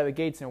right out of the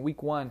gates in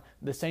week 1.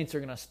 The Saints are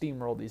going to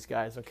steamroll these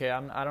guys, okay?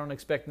 I don't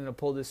expect them to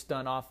pull this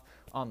stunt off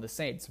on the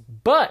Saints.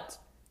 But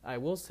I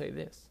will say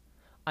this.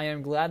 I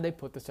am glad they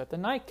put this at the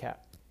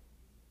nightcap.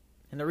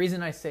 And the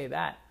reason I say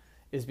that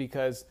is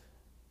because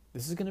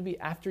this is going to be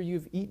after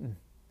you've eaten,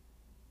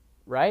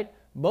 right?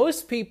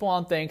 Most people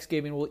on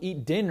Thanksgiving will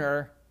eat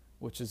dinner,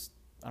 which is,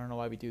 I don't know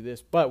why we do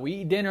this, but we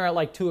eat dinner at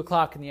like 2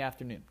 o'clock in the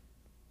afternoon.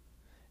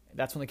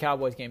 That's when the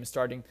Cowboys game is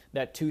starting,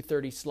 that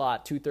 2:30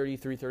 slot, 2:30,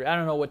 3:30. I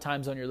don't know what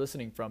time zone you're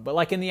listening from, but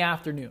like in the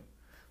afternoon.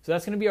 So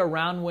that's going to be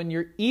around when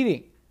you're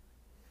eating.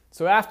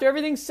 So after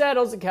everything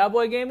settles, the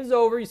Cowboy game is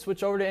over, you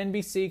switch over to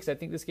NBC, because I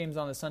think this game's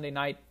on the Sunday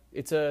night.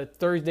 It's a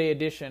Thursday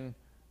edition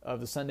of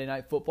the Sunday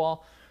Night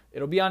Football.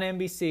 It'll be on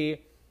NBC.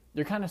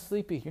 You're kind of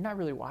sleepy. You're not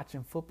really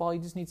watching football.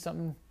 You just need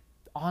something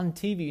on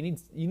TV.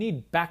 You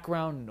need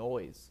background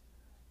noise,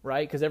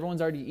 right? Because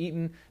everyone's already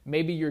eaten.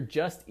 Maybe you're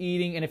just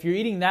eating. And if you're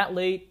eating that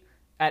late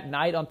at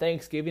night on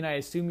Thanksgiving, I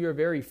assume you're a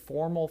very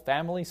formal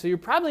family. So you're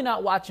probably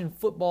not watching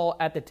football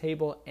at the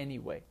table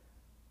anyway.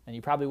 And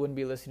you probably wouldn't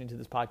be listening to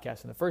this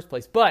podcast in the first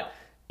place. But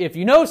if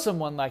you know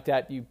someone like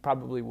that, you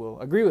probably will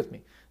agree with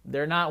me.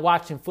 They're not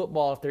watching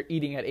football if they're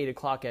eating at 8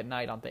 o'clock at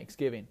night on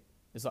Thanksgiving,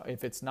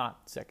 if it's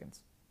not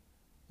seconds.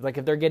 Like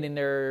if they're getting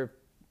their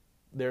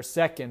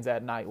seconds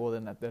at night, well,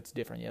 then that's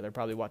different. Yeah, they're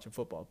probably watching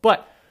football.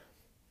 But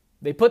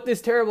they put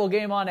this terrible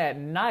game on at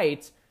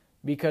night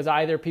because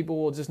either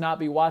people will just not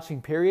be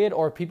watching, period,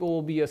 or people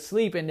will be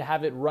asleep and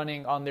have it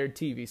running on their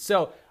TV.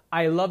 So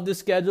I love the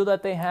schedule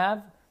that they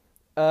have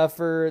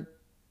for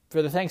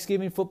the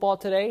Thanksgiving football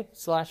today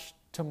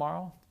 /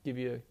 tomorrow. Give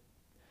you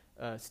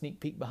a sneak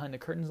peek behind the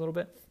curtains a little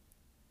bit.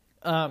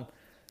 I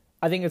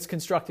think it's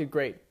constructed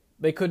great.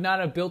 They could not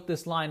have built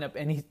this lineup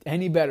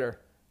any better.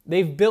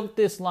 They've built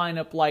this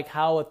lineup like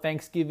how a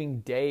Thanksgiving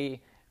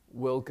day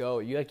will go.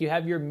 You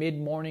have your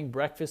mid-morning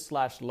breakfast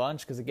 /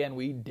 lunch, because again,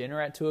 we eat dinner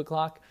at 2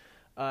 o'clock,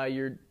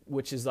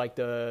 which is like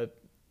the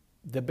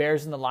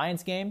Bears and the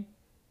Lions game.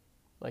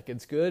 Like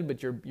it's good,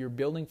 but you're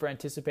building for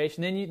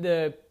anticipation. Then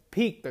the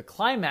peak, the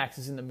climax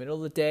is in the middle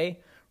of the day,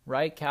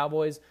 right?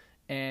 Cowboys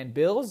and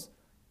Bills.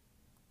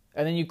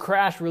 And then you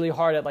crash really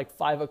hard at like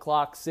 5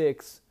 o'clock,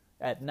 6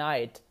 at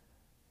night.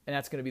 And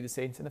that's going to be the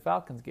Saints and the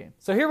Falcons game.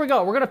 So here we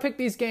go. We're going to pick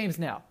these games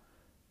now.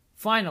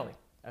 Finally,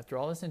 after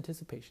all this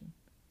anticipation,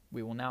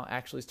 we will now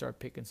actually start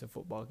picking some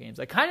football games.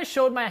 I kind of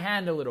showed my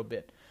hand a little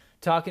bit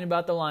talking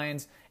about the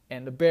Lions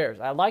and the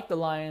Bears. I like the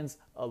Lions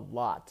a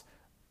lot.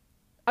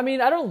 I mean,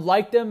 I don't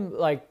like them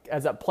like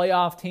as a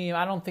playoff team.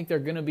 I don't think they're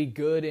going to be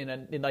good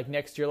in like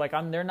next year. Like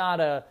they're not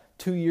a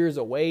 2 years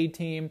away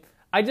team.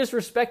 I just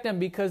respect them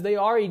because they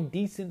are a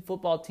decent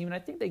football team, and I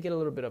think they get a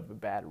little bit of a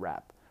bad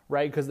rap,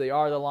 right? Because they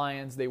are the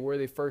Lions. They were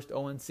the first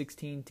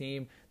 0-16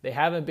 team. They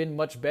haven't been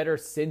much better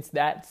since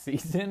that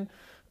season.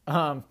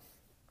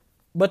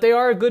 But they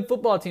are a good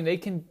football team. They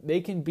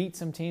can beat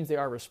some teams. They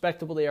are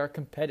respectable. They are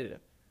competitive.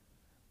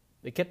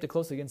 They kept it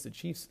close against the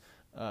Chiefs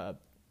a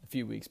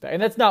few weeks back.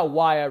 And that's not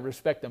why I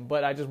respect them,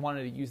 but I just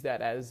wanted to use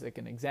that as like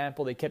an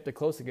example. They kept it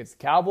close against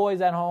the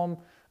Cowboys at home.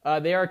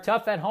 They are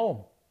tough at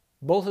home.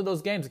 Both of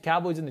those games, the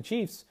Cowboys and the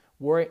Chiefs,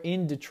 were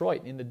in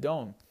Detroit, in the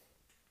Dome,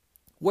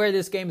 where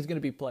this game is going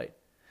to be played.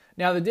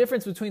 Now, the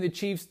difference between the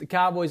Chiefs, the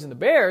Cowboys, and the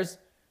Bears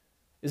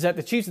is that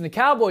the Chiefs and the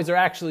Cowboys are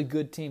actually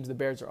good teams. The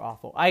Bears are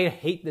awful. I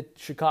hate the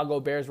Chicago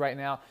Bears right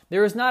now.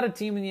 There is not a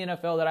team in the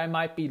NFL that I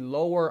might be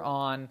lower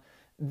on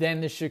than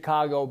the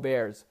Chicago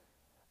Bears.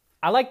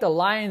 I like the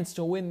Lions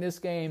to win this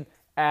game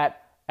at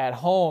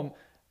home,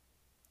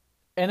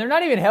 and they're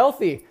not even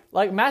healthy.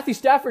 Like, Matthew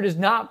Stafford is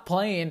not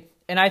playing,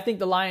 and I think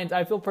the Lions,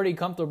 I feel pretty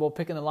comfortable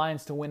picking the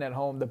Lions to win at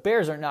home. The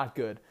Bears are not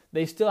good.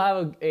 They still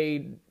have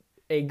a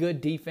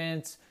good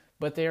defense,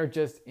 but they are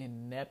just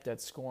inept at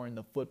scoring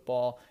the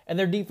football. And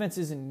their defense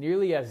isn't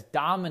nearly as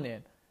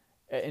dominant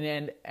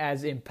and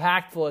as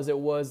impactful as it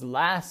was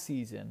last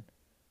season,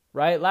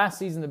 right? Last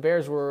season, the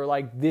Bears were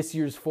like this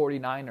year's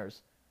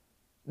 49ers.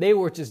 They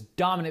were just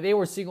dominant. They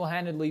were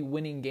single-handedly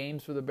winning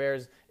games for the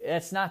Bears.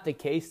 That's not the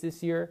case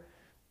this year.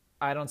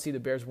 I don't see the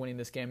Bears winning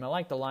this game. I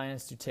like the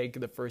Lions to take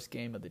the first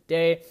game of the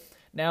day.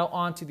 Now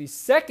on to the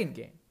second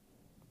game,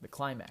 the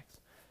climax,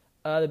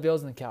 the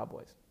Bills and the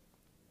Cowboys.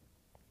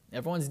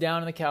 Everyone's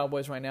down on the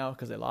Cowboys right now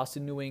because they lost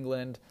in New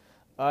England,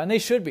 and they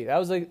should be. That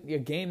was a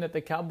game that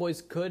the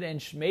Cowboys could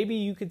and maybe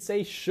you could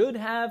say should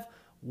have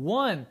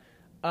won.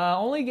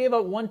 Only gave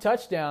up one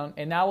touchdown,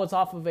 and now it's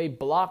off of a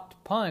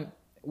blocked punt,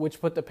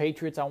 which put the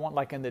Patriots,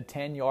 like in the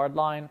 10-yard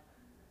line.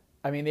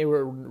 I mean, they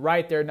were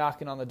right there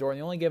knocking on the door, and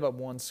they only gave up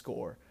one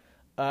score.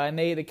 And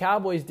the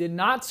Cowboys did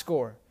not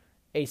score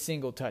a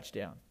single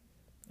touchdown.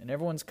 And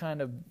everyone's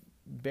kind of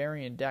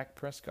burying Dak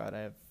Prescott.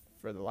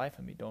 For the life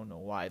of me, don't know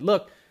why.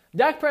 Look,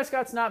 Dak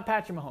Prescott's not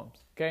Patrick Mahomes,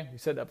 okay? We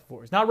said that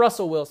before. It's not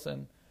Russell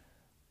Wilson.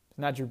 It's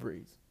not Drew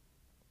Brees.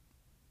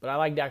 But I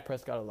like Dak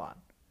Prescott a lot.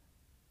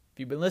 If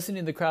you've been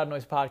listening to the Crowd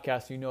Noise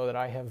podcast, you know that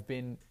I have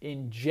been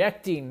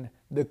injecting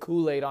the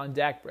Kool-Aid on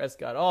Dak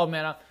Prescott. Oh,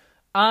 man,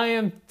 I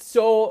am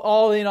so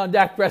all in on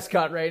Dak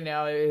Prescott right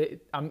now.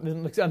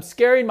 I'm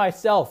scaring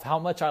myself how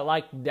much I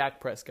like Dak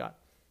Prescott.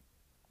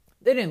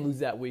 They didn't lose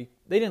that week.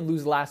 They didn't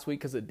lose last week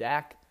because of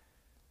Dak.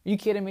 Are you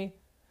kidding me?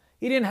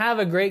 He didn't have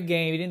a great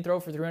game. He didn't throw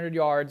for 300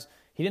 yards.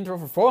 He didn't throw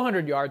for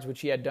 400 yards,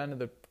 which he had done in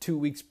the 2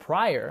 weeks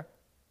prior.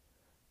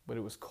 But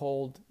it was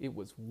cold. It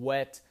was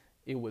wet.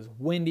 It was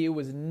windy. It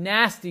was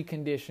nasty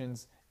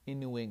conditions in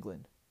New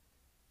England.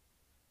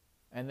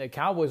 And the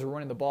Cowboys were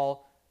running the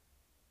ball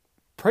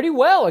pretty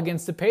well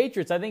against the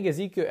Patriots. I think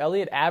Ezekiel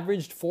Elliott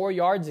averaged 4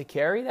 yards a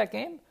carry that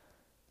game.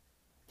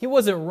 He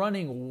wasn't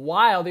running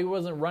wild. He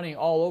wasn't running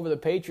all over the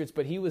Patriots,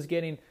 but he was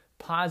getting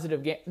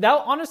positive game. Now,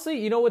 honestly,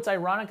 you know what's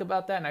ironic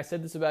about that? And I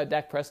said this about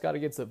Dak Prescott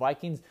against the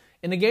Vikings.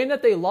 In the game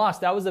that they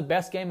lost, that was the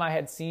best game I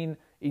had seen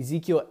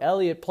Ezekiel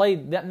Elliott play,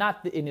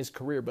 not in his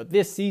career, but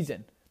this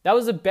season. That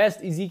was the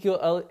best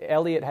Ezekiel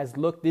Elliott has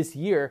looked this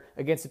year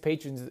against the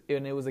Patriots,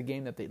 and it was a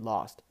game that they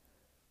lost.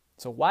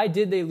 So why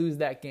did they lose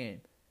that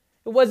game?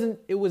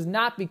 It was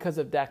not because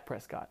of Dak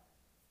Prescott.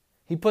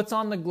 He puts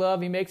on the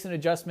glove, he makes an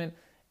adjustment.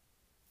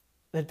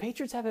 The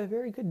Patriots have a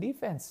very good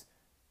defense.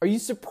 Are you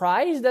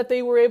surprised that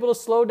they were able to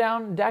slow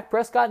down Dak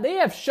Prescott? They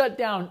have shut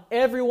down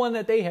everyone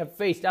that they have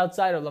faced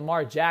outside of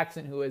Lamar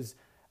Jackson, who is,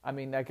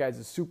 that guy's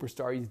a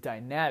superstar. He's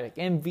dynamic.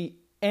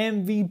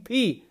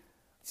 MVP.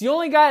 It's the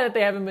only guy that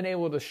they haven't been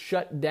able to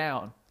shut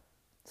down.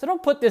 So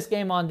don't put this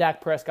game on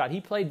Dak Prescott.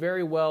 He played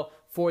very well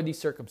for these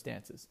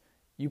circumstances.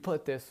 You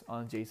put this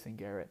on Jason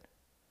Garrett.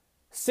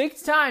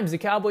 6 times the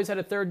Cowboys had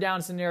a third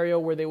down scenario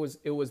where it was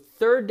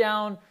 3rd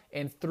down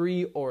and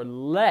 3 or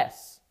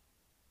less.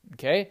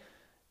 Okay?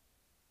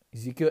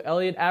 Ezekiel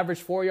Elliott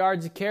averaged 4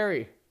 yards a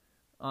carry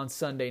on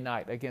Sunday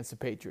night against the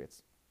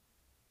Patriots.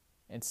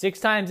 And 6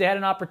 times they had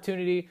an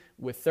opportunity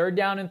with 3rd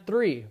down and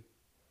 3.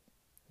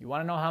 You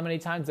want to know how many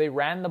times they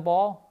ran the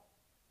ball?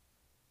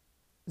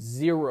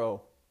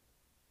 0.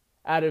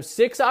 Out of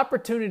 6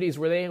 opportunities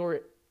where they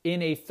were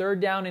in a 3rd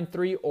down and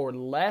 3 or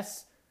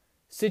less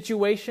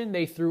situation,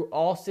 they threw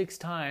all 6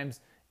 times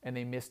and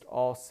they missed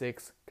all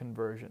 6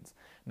 conversions.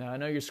 Now, I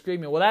know you're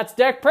screaming, well, that's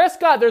Dak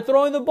Prescott. They're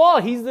throwing the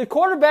ball. He's the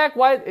quarterback.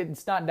 Why?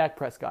 It's not Dak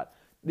Prescott.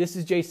 This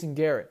is Jason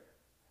Garrett.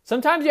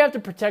 Sometimes you have to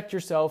protect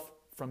yourself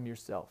from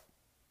yourself.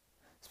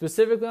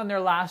 Specifically on their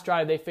last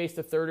drive, they faced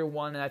a 3rd and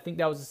 1, and I think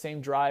that was the same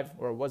drive,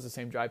 or it was the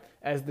same drive,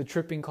 as the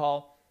tripping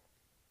call.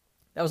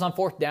 That was on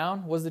 4th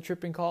down, was the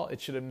tripping call. It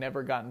should have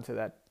never gotten to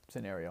that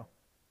scenario.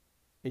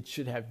 It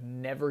should have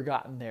never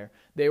gotten there.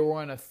 They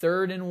were on a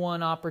 3rd and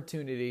 1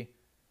 opportunity,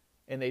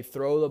 and they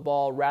throw the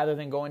ball rather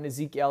than going to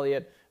Zeke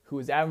Elliott, who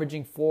was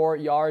averaging 4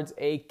 yards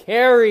a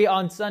carry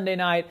on Sunday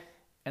night,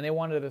 and they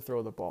wanted to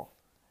throw the ball.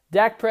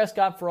 Dak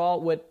Prescott,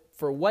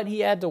 for what he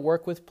had to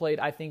work with, played,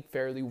 I think,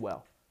 fairly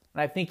well.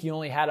 And I think he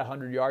only had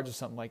 100 yards or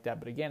something like that.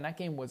 But again, that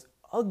game was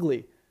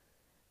ugly.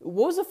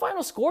 What was the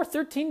final score?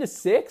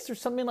 13-6 or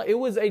something like? It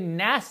was a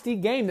nasty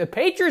game. The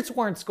Patriots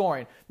weren't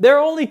scoring. Their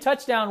only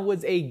touchdown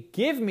was a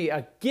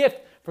gift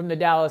from the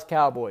Dallas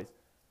Cowboys.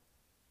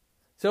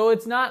 So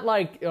it's not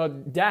like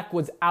Dak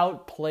was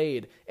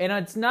outplayed. And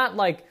it's not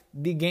like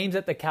the games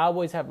that the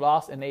Cowboys have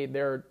lost and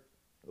they're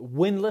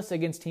winless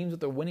against teams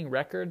with a winning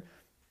record.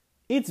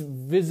 It's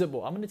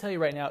visible. I'm going to tell you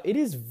right now, it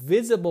is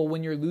visible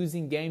when you're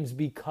losing games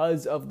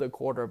because of the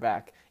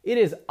quarterback. It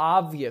is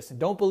obvious.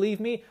 Don't believe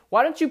me?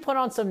 Why don't you put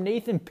on some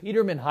Nathan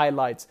Peterman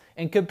highlights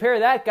and compare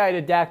that guy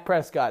to Dak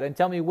Prescott and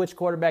tell me which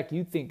quarterback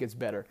you think is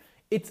better?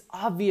 It's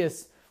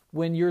obvious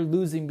when you're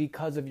losing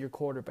because of your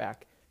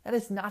quarterback. That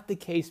is not the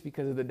case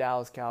because of the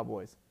Dallas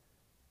Cowboys.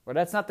 Or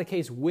that's not the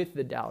case with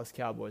the Dallas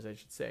Cowboys, I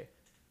should say.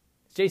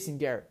 It's Jason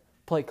Garrett,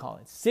 play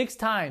calling. 6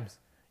 times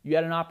you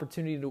had an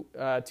opportunity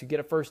to get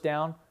a first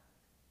down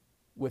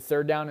with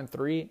 3rd down and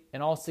 3,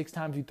 and all 6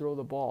 times you throw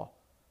the ball.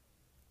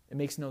 It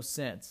makes no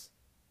sense.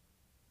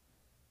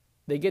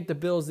 They get the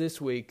Bills this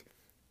week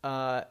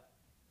at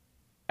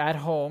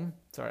home.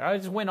 Sorry, I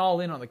just went all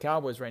in on the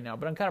Cowboys right now,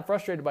 but I'm kind of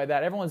frustrated by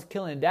that. Everyone's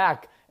killing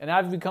Dak, and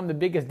I've become the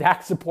biggest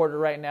Dak supporter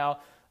right now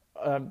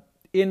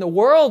in the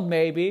world,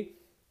 maybe.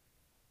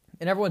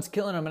 And everyone's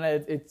killing him, and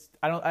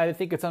I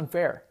think it's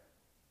unfair.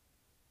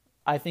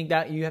 I think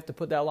that you have to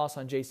put that loss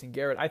on Jason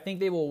Garrett. I think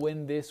they will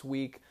win this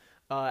week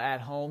at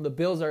home. The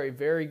Bills are a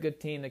very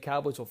good team. The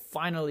Cowboys will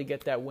finally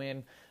get that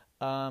win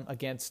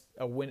against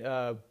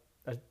an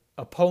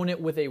opponent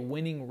with a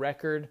winning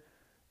record.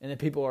 And then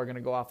people are going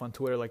to go off on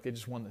Twitter like they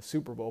just won the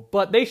Super Bowl.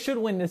 But they should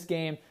win this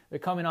game. They're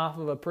coming off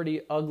of a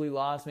pretty ugly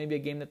loss, maybe a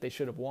game that they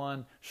should have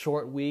won.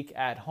 Short week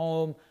at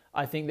home.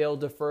 I think they'll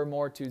defer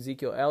more to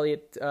Ezekiel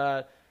Elliott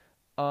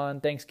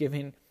on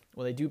Thanksgiving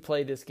when they do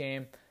play this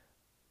game.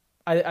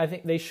 I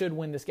think they should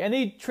win this game. And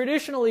they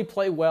traditionally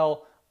play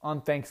well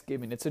on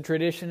Thanksgiving. It's a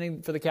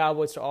tradition for the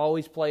Cowboys to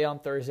always play on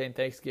Thursday and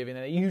Thanksgiving,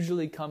 and they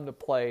usually come to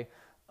play.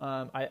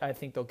 I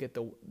think they'll get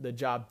the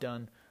job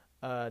done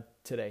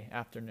today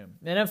afternoon.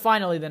 And then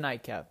finally, the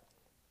nightcap.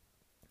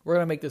 We're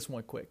going to make this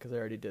one quick because I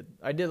already did.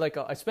 I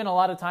spent a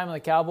lot of time on the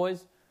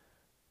Cowboys,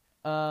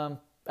 and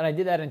I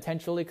did that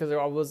intentionally because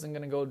I wasn't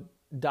going to go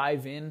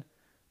dive in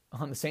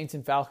on the Saints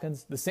and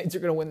Falcons. The Saints are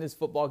going to win this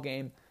football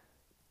game.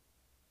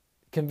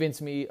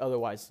 convince me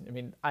otherwise. I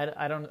mean,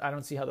 I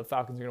don't see how the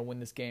Falcons are going to win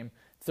this game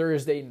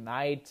Thursday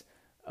night.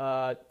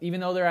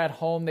 Even though they're at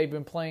home, they've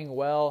been playing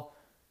well.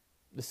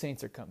 The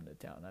Saints are coming to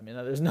town. I mean,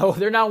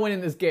 they're not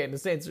winning this game. The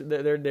Saints,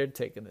 they're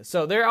taking this.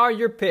 So there are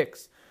your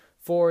picks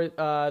for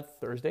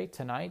Thursday,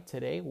 tonight,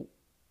 today,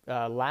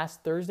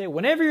 last Thursday.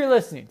 Whenever you're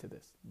listening to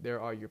this,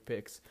 there are your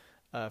picks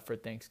for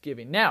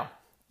Thanksgiving. Now,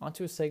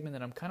 onto a segment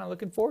that I'm kind of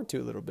looking forward to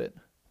a little bit.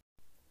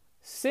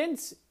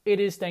 Since it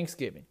is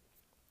Thanksgiving,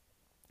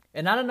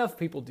 and not enough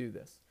people do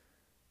this.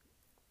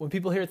 When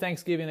people hear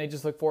Thanksgiving, they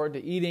just look forward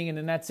to eating, and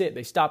then that's it.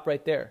 They stop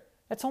right there.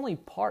 That's only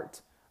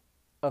part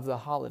of the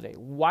holiday.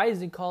 Why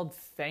is it called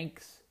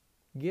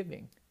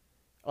Thanksgiving?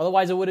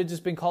 Otherwise, it would have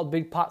just been called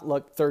Big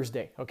Potluck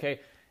Thursday,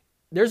 okay?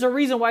 There's a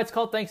reason why it's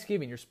called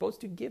Thanksgiving. You're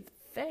supposed to give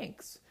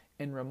thanks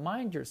and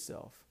remind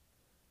yourself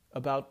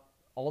about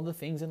all the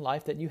things in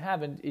life that you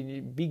have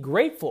and be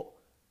grateful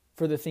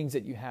for the things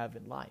that you have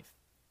in life,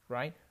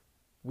 right?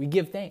 We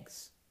give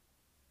thanks.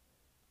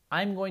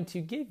 I'm going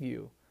to give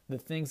you the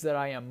things that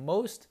I am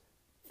most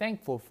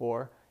thankful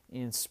for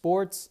in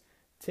sports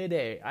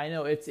today. I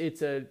know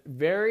it's a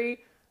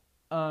very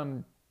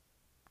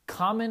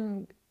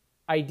common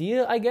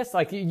idea, I guess.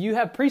 Like you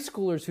have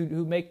preschoolers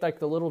who make like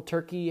the little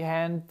turkey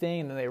hand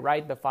thing and they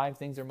write the 5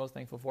 things they're most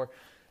thankful for.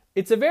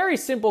 It's a very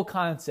simple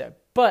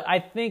concept, but I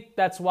think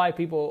that's why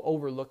people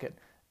overlook it.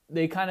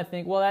 They kind of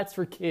think, well, that's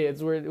for kids.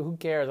 Who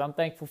cares? I'm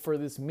thankful for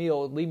this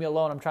meal. Leave me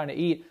alone. I'm trying to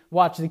eat.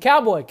 Watch the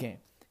Cowboy game.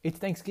 It's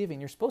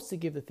Thanksgiving. You're supposed to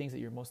give the things that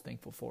you're most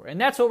thankful for.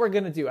 And that's what we're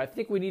going to do. I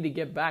think we need to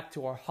get back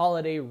to our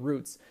holiday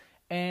roots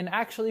and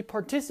actually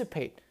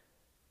participate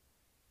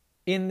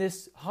in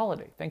this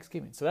holiday,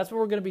 Thanksgiving. So that's what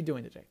we're going to be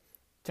doing today.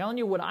 Telling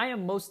you what I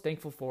am most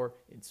thankful for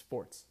in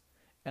sports.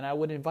 And I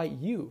would invite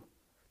you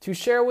to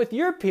share with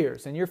your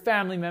peers and your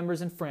family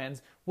members and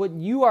friends what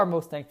you are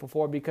most thankful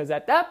for, because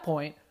at that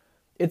point,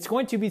 it's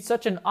going to be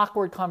such an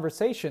awkward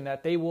conversation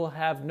that they will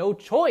have no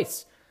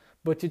choice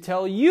but to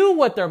tell you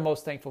what they're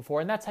most thankful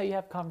for. And that's how you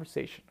have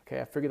conversation.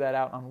 Okay, I figured that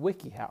out on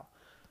WikiHow.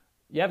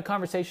 You have a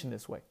conversation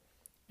this way.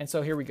 And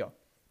so here we go.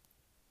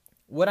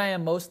 What I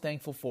am most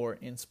thankful for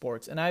in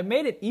sports. And I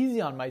made it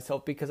easy on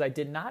myself because I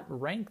did not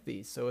rank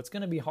these. So it's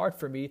going to be hard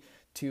for me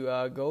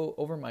to go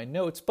over my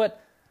notes. But,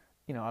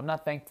 I'm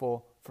not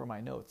thankful for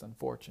my notes,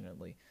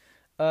 unfortunately.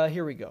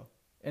 Here we go.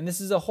 And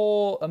this is a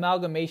whole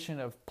amalgamation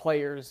of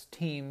players,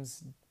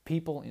 teams,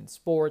 people in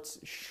sports,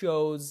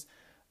 shows.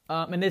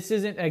 And this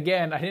isn't,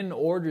 again, I didn't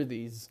order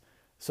these.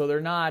 So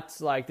they're not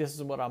like, this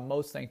is what I'm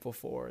most thankful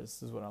for.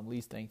 This is what I'm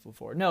least thankful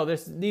for. No,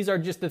 these are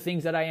just the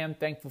things that I am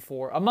thankful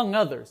for, among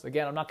others.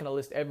 Again, I'm not going to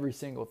list every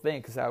single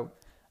thing because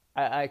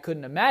I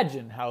couldn't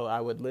imagine how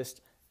I would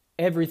list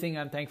everything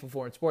I'm thankful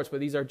for in sports. But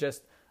these are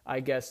just,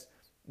 I guess,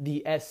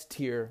 the S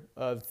tier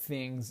of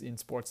things in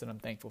sports that I'm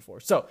thankful for.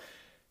 So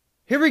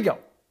here we go.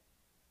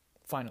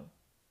 Finally.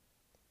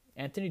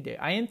 Anthony Davis.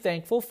 I am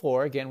thankful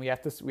for, again, we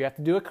have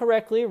to do it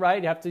correctly,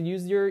 right? You have to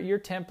use your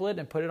template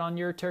and put it on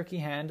your turkey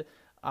hand.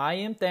 I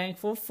am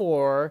thankful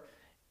for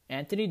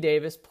Anthony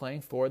Davis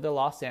playing for the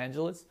Los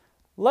Angeles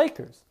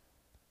Lakers.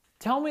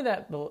 Tell me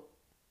that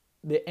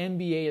the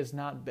NBA is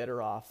not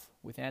better off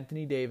with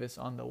Anthony Davis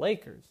on the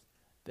Lakers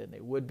than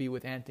they would be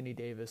with Anthony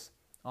Davis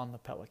on the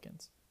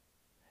Pelicans.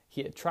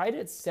 He had tried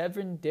it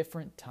 7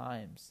 different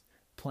times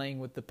playing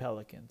with the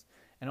Pelicans,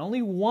 and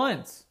only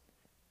once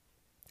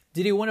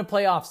did he win a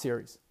playoff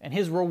series. And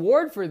his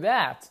reward for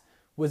that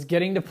was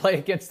getting to play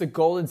against the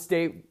Golden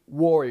State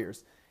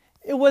Warriors.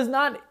 It was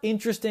not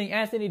interesting.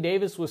 Anthony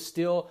Davis was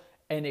still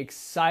an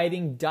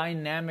exciting,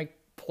 dynamic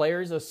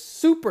player. He's a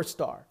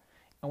superstar.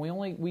 And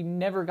we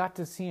never got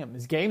to see him.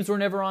 His games were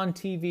never on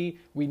TV.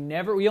 We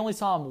only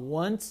saw him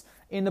once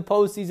in the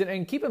postseason.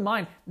 And keep in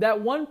mind,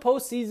 that one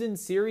postseason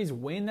series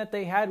win that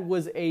they had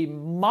was a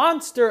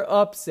monster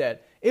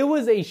upset. It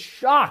was a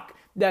shock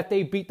that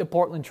they beat the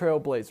Portland Trail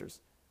Blazers.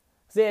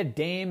 They had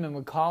Dame and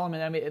McCollum,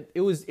 and I mean,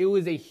 it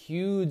was a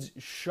huge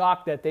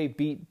shock that they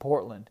beat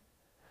Portland.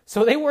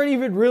 So they weren't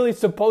even really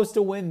supposed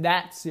to win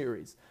that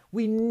series.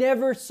 We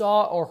never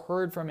saw or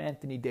heard from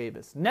Anthony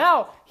Davis.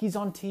 Now he's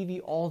on TV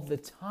all the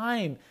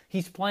time.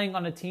 He's playing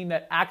on a team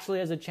that actually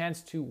has a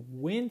chance to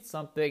win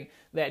something,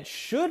 that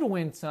should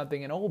win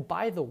something. And oh,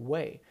 by the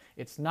way,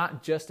 it's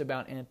not just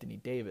about Anthony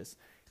Davis.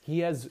 He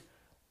has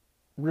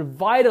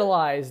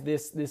revitalized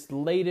this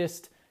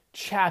latest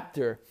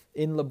chapter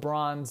in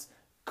LeBron's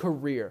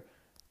career.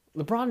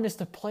 LeBron missed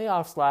the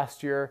playoffs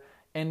last year,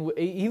 and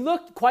he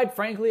looked, quite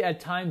frankly, at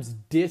times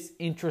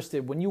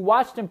disinterested. When you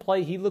watched him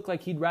play, he looked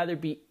like he'd rather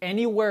be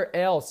anywhere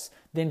else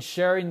than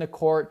sharing the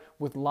court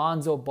with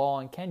Lonzo Ball.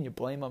 And can you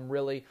blame him,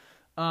 really?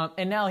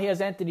 And now he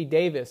has Anthony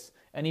Davis,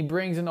 and he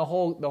brings in the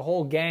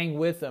whole gang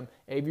with him.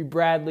 Avery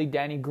Bradley,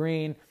 Danny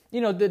Green,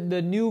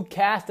 the new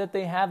cast that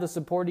they have, the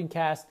supporting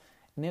cast,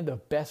 and they have the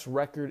best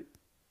record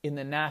in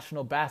the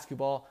National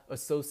Basketball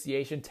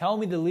Association. Tell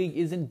me the league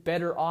isn't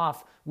better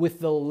off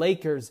with the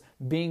Lakers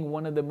being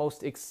one of the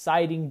most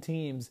exciting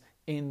teams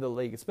in the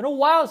league. It's been a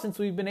while since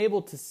we've been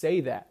able to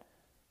say that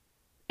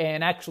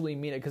and actually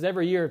mean it, because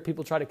every year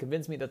people try to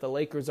convince me that the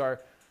Lakers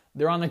are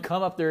They're on the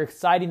come up. They're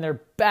exciting.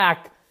 They're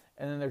back.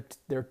 And then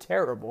they're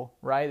terrible,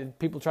 right?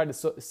 People tried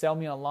to sell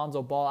me on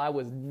Lonzo Ball. I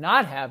was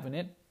not having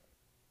it.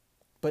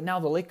 But now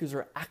the Lakers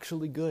are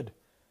actually good.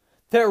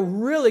 They're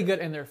really good,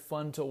 and they're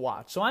fun to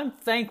watch. So I'm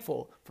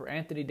thankful for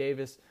Anthony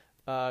Davis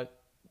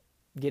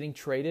getting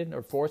traded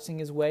or forcing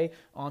his way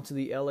onto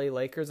the LA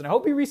Lakers. And I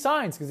hope he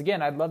resigns because,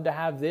 again, I'd love to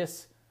have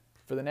this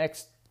for the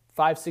next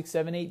 5, 6,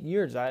 7, 8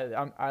 years.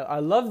 I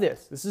love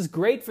this. This is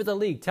great for the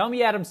league. Tell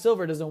me Adam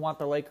Silver doesn't want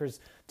the Lakers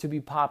to be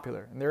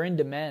popular. And they're in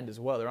demand as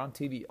well. They're on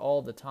TV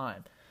all the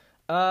time.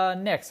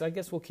 Next, I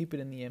guess we'll keep it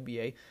in the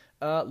NBA.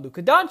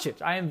 Luka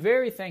Doncic. I am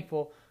very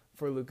thankful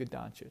for Luka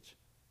Doncic.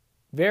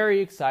 Very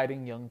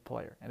exciting young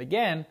player. And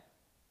again,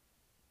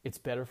 it's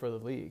better for the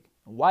league.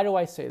 Why do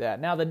I say that?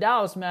 Now, the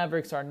Dallas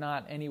Mavericks are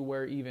not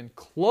anywhere even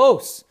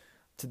close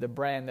to the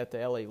brand that the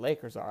LA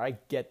Lakers are. I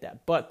get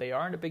that. But they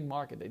are in a big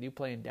market. They do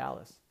play in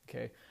Dallas.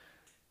 Okay.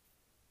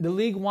 The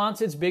league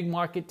wants its big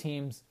market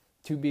teams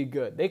to be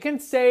good. They can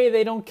say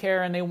they don't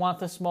care and they want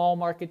the small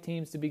market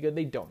teams to be good.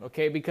 They don't,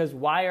 okay? Because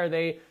why are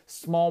they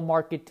small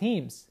market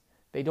teams?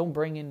 They don't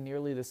bring in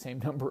nearly the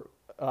same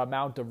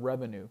amount of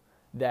revenue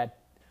that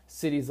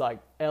cities like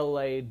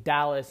LA,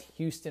 Dallas,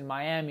 Houston,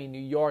 Miami, New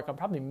York. I'm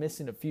probably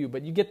missing a few,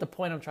 but you get the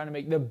point I'm trying to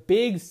make. The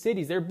big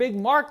cities, they're big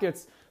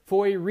markets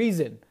for a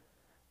reason.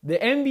 The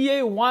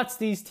NBA wants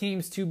these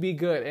teams to be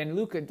good, and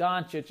Luka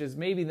Doncic is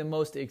maybe the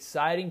most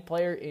exciting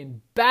player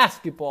in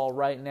basketball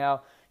right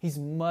now. He's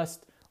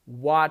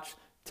must-watch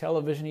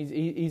television.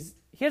 He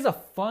has a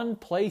fun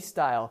play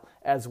style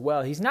as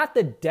well. He's not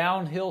the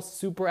downhill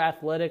super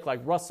athletic like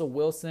Russell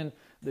Wilson,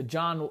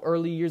 the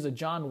early years of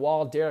John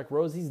Wall, Derrick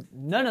Rose. He's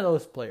none of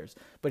those players,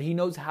 but he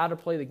knows how to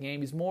play the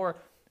game. He's more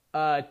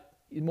of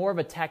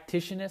a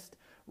tacticianist,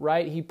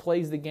 right? He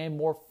plays the game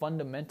more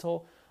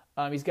fundamental.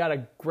 He's got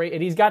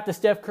the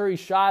Steph Curry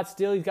shot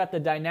still. He's got the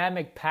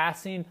dynamic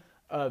passing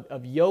of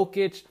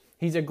Jokic.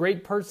 He's a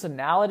great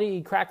personality.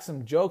 He cracks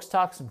some jokes,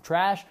 talks some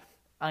trash.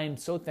 I am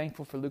so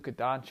thankful for Luka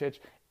Doncic.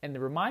 And to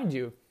remind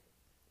you,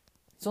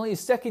 it's only his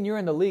second year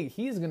in the league.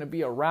 He's going to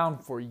be around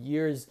for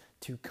years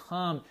to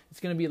come. It's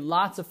going to be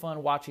lots of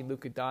fun watching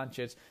Luka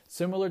Doncic.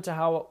 Similar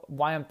to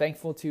why I'm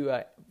thankful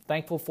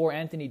for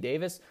Anthony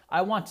Davis.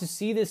 I want to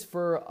see this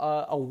for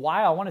a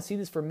while. I want to see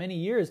this for many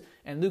years.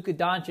 And Luka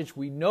Doncic,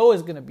 we know,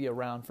 is going to be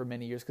around for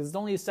many years because it's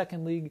only his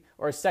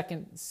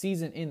second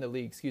season in the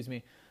league. He's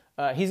going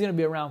to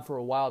be around for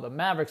a while. The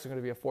Mavericks are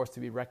going to be a force to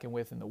be reckoned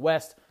with in the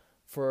West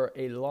for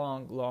a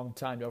long, long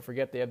time. Don't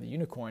forget they have the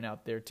unicorn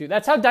out there too.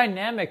 That's how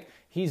dynamic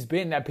he's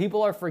been, that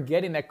people are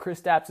forgetting that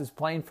Kristaps is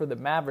playing for the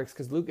Mavericks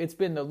because it's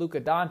been the Luka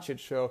Doncic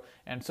show.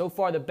 And so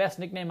far, the best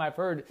nickname I've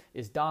heard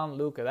is Don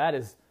Luka. That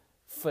is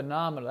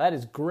phenomenal. That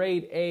is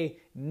grade A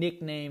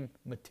nickname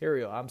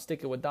material. I'm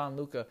sticking with Don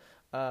Luka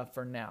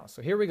for now.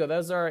 So here we go.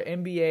 Those are our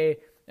NBA,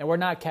 and we're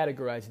not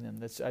categorizing them.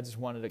 I just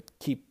wanted to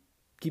keep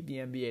the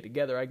NBA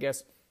together, I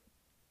guess.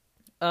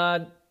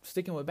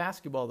 Sticking with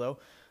basketball, though,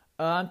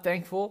 I'm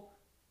thankful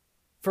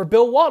for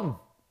Bill Walton.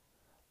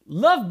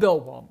 Love Bill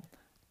Walton.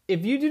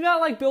 If you do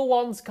not like Bill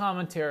Walton's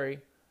commentary,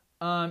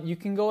 you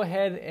can go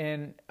ahead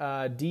and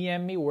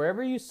DM me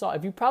wherever you saw.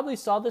 If you probably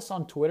saw this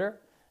on Twitter,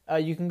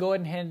 you can go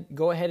ahead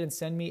and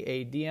send me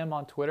a DM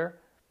on Twitter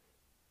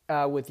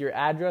with your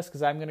address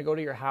because I'm going to go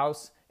to your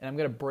house and I'm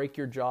going to break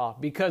your jaw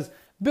because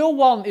Bill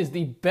Walton is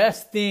the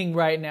best thing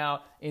right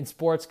now in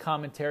sports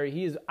commentary.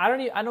 He is.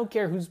 I don't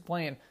care who's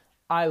playing.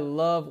 I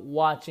love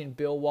watching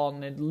Bill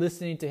Walton and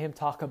listening to him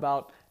talk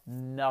about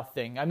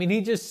nothing. I mean,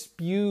 he just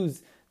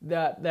spews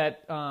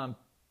that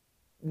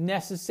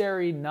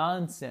necessary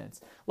nonsense.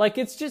 Like,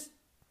 it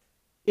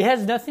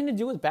has nothing to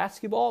do with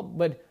basketball,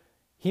 but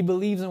he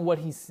believes in what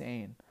he's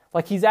saying.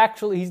 Like, he's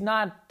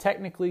not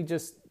technically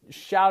just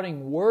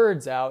shouting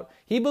words out.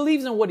 He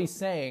believes in what he's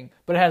saying,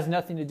 but it has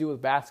nothing to do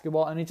with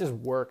basketball, and it just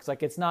works.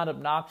 Like, it's not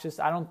obnoxious.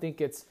 I don't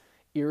think it's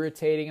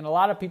irritating, and a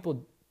lot of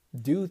people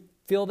do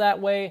feel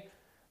that way.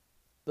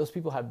 Those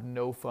people have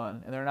no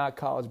fun, and they're not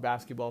college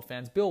basketball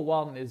fans. Bill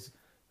Walton is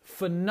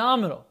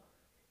phenomenal.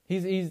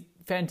 He's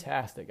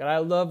fantastic, and I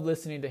love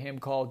listening to him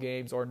call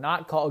games, or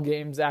not call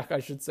games, Zach,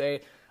 I should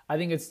say. I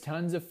think it's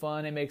tons of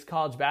fun. It makes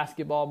college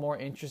basketball more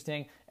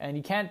interesting, and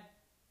you can't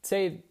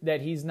say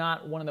that he's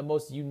not one of the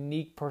most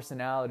unique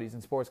personalities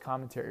in sports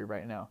commentary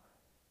right now.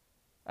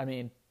 I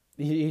mean,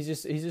 he's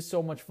just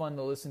so much fun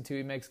to listen to.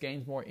 He makes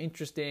games more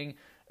interesting,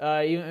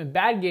 even in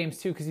bad games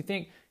too, because you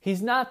think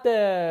he's not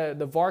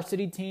the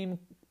varsity team,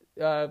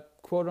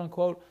 quote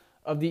unquote,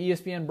 of the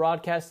ESPN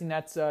broadcasting.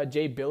 That's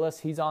Jay Billis.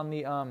 He's on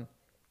the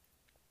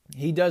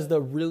he does the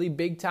really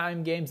big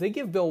time games. They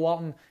give Bill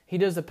Walton. He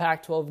does the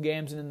Pac-12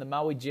 games, and in the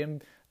Maui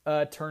Jim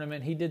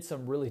tournament, he did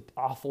some really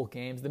awful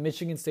games. The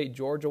Michigan State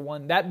Georgia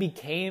one that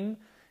became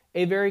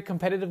a very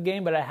competitive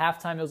game, but at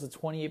halftime it was a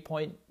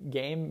 28-point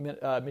game.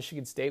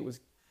 Michigan State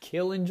was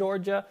killing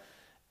Georgia,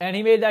 and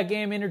he made that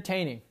game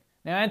entertaining.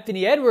 Now,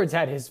 Anthony Edwards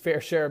had his fair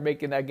share of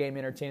making that game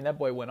entertaining. That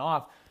boy went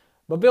off.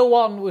 But Bill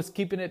Walton was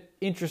keeping it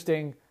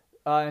interesting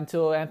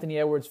until Anthony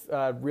Edwards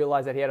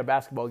realized that he had a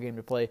basketball game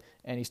to play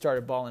and he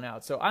started balling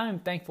out. So I am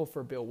thankful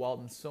for Bill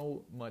Walton.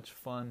 So much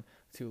fun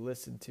to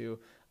listen to.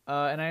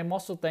 And I am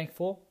also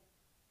thankful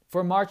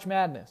for March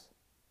Madness.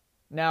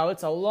 Now,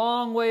 it's a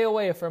long way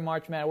away from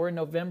March Madness. We're in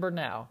November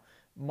now.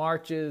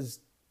 March is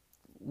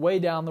way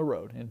down the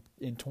road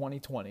in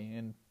 2020,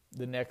 in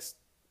the next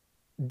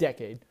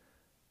decade.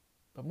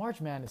 But March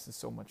Madness is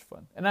so much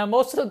fun. And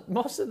most of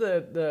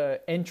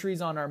the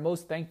entries on our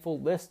most thankful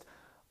list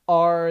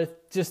are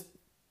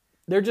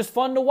they're just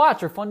fun to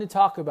watch or fun to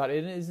talk about.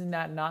 Isn't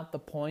that not the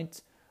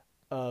point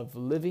of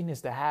living,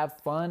 is to have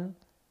fun,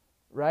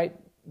 right?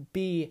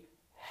 Be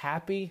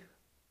happy.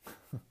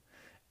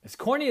 As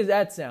corny as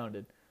that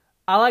sounded,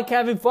 I like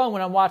having fun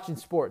when I'm watching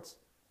sports.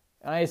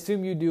 And I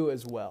assume you do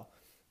as well.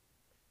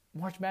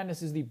 March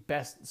Madness is the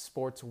best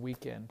sports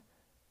weekend.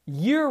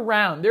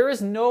 Year-round. There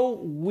is no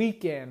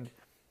weekend.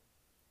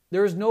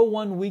 There is no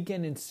one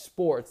weekend in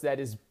sports that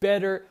is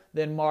better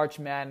than March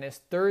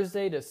Madness.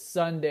 Thursday to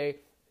Sunday,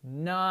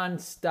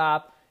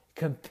 non-stop,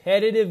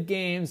 competitive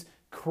games,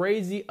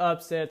 crazy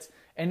upsets.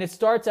 And it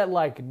starts at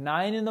like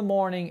 9 in the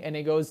morning and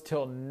it goes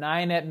till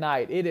 9 at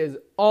night. It is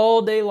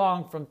all day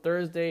long from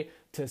Thursday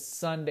to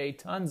Sunday.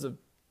 Tons of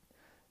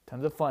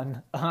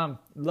fun.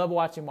 Love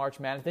watching March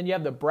Madness. Then you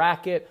have the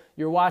bracket.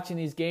 You're watching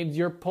these games.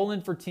 You're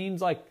pulling for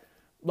teams like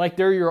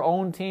they're your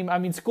own team. I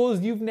mean, schools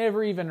you've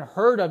never even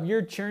heard of.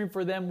 You're cheering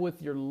for them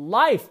with your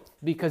life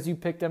because you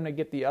picked them to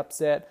get the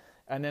upset.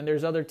 And then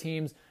there's other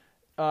teams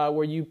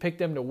where you pick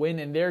them to win,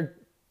 and they're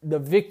the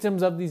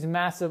victims of these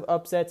massive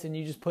upsets, and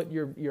you just put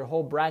your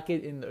whole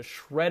bracket in the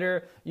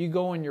shredder. You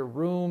go in your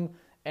room,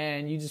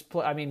 and you just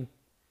play. I mean,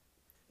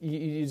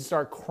 you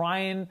start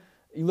crying.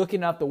 You're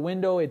looking out the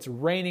window. It's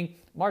raining.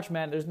 March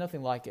Madness, there's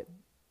nothing like it.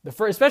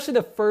 Especially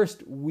the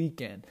first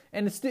weekend.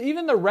 And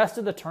even the rest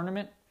of the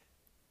tournament.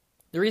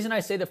 The reason I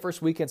say the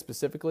first weekend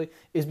specifically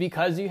is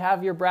because you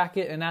have your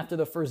bracket, and after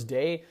the first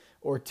day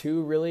or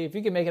two, really, if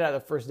you can make it out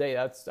of the first day,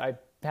 I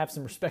have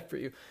some respect for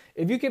you.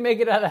 If you can make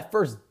it out of that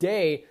first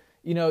day,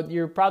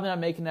 you're probably not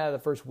making it out of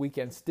the first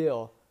weekend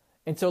still.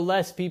 And so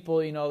less people,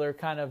 they're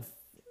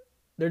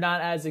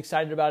not as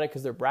excited about it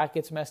because their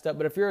bracket's messed up.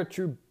 But if you're a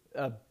true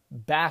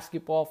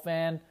basketball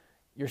fan,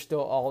 you're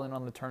still all in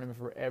on the tournament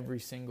for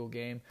every single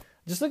game.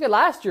 Just look at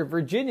last year,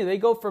 Virginia. They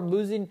go from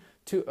losing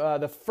to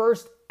the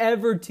first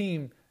ever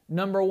team,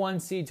 number 1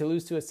 seed, to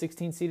lose to a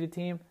 16-seeded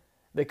team.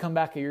 They come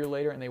back a year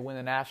later and they win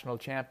the national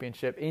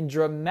championship in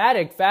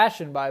dramatic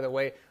fashion, by the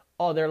way.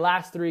 Oh, their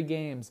last 3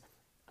 games,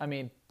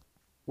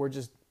 were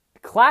just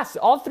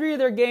classic. All 3 of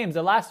their games,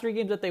 the last 3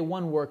 games that they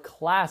won were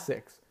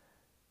classics.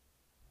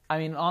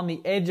 On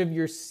the edge of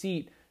your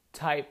seat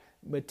type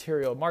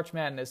material. March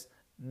Madness,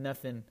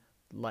 nothing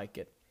like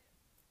it.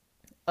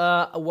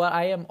 What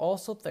I am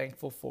also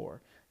thankful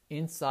for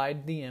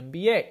inside the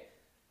NBA.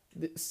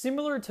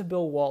 Similar to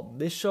Bill Walton,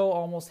 this show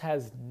almost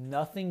has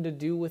nothing to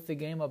do with the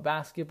game of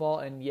basketball,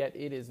 and yet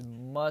it is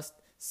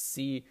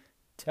must-see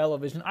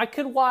television. I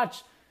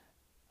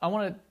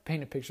want to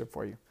paint a picture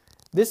for you.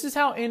 This is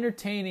how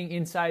entertaining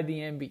Inside the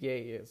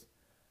NBA is.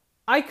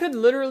 I could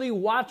literally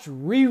watch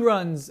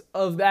reruns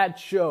of that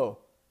show.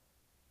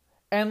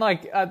 And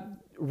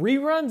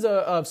reruns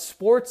of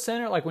Sports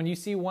Center, like when you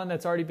see one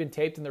that's already been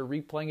taped and they're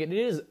replaying it, it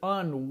is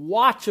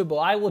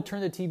unwatchable. I will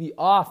turn the TV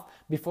off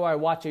before I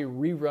watch a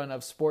rerun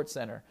of Sports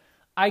Center.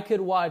 I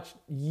could watch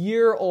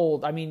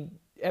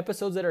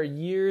episodes that are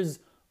years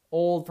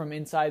old from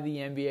Inside the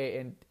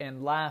NBA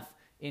and laugh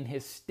in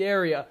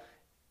hysteria.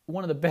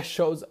 One of the best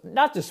shows,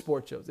 not just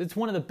sports shows, it's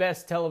one of the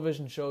best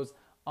television shows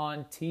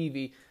on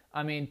TV.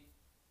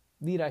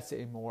 Need I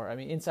say more?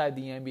 Inside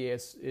the NBA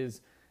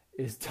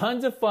is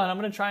tons of fun. I'm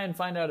going to try and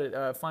find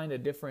a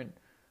different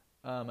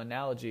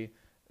analogy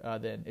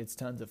than it's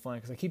tons of fun,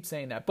 because I keep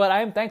saying that. But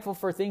I am thankful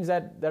for things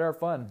that are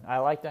fun. I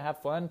like to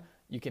have fun.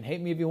 You can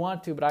hate me if you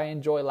want to, but I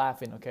enjoy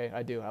laughing, okay?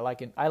 I do. I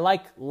like it. I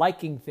like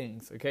liking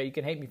things, okay? You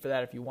can hate me for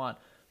that if you want.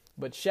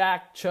 But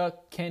Shaq,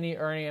 Chuck, Kenny,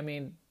 Ernie,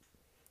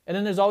 and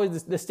then there's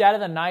always the stat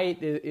of the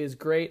night is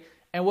great.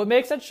 And what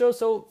makes that show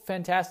so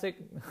fantastic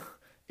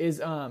is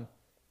they're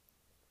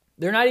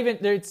not even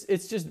there.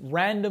 It's just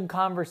random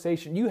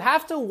conversation. You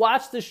have to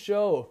watch the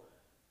show,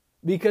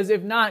 because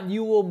if not,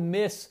 you will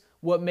miss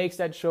what makes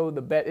that show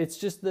the best. It's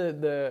just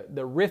the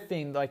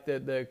riffing, like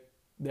the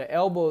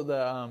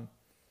elbow,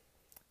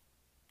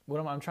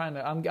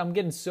 I'm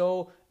getting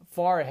so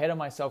far ahead of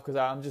myself because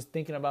I'm just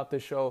thinking about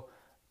this show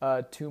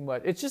too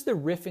much. It's just the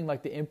riffing,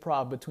 like the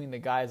improv between the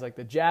guys, like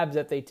the jabs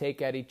that they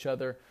take at each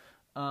other,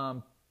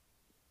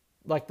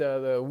 like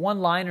the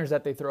one-liners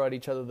that they throw at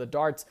each other, the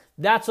darts.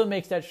 That's what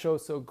makes that show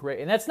so great.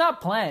 And that's not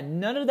planned.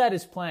 None of that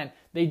is planned.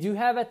 They do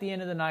have at the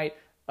end of the night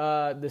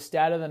the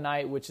stat of the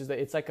night, which is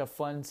it's like a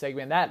fun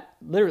segment. That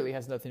literally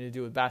has nothing to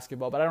do with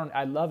basketball, but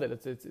I love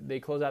it. They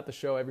close out the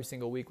show every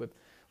single week with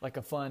like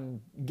a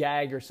fun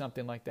gag or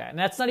something like that. And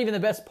that's not even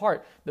the best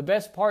part. The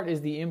best part is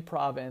the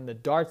improv and the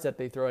darts that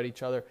they throw at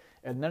each other.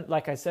 And then,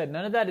 like I said,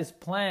 none of that is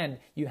planned.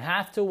 You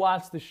have to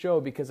watch the show,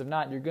 because if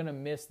not, you're going to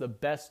miss the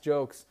best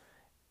jokes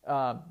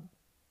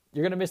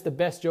You're going to miss the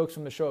best jokes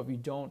from the show if you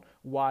don't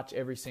watch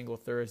every single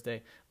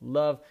Thursday.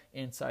 Love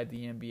Inside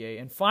the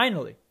NBA. And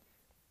finally,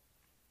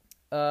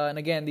 and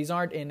again, these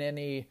aren't in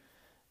any,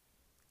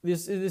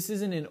 this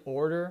isn't in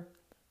order.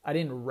 I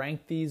didn't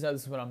rank these.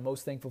 This is what I'm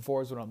most thankful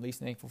for. This is what I'm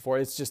least thankful for.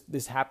 It's just,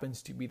 this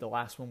happens to be the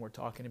last one we're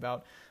talking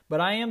about. But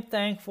I am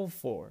thankful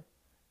for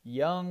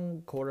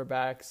young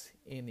quarterbacks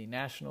in the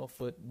National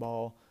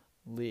Football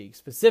League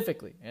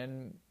specifically.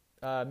 And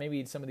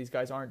maybe some of these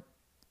guys aren't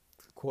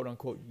quote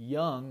unquote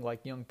young,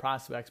 like young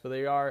prospects, but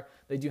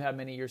they do have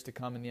many years to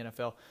come in the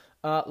NFL.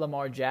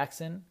 Lamar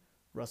Jackson,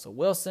 Russell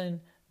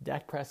Wilson,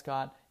 Dak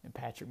Prescott, and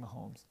Patrick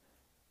Mahomes.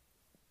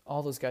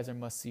 All those guys are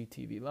must-see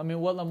TV. I mean,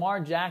 what Lamar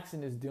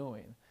Jackson is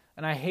doing,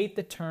 and I hate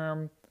the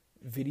term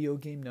video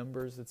game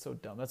numbers. It's so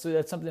dumb. That's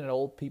something that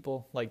old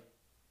people, like,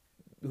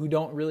 who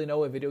don't really know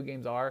what video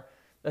games are,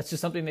 that's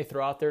just something they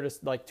throw out there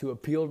to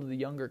appeal to the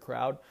younger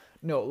crowd.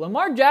 No,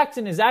 Lamar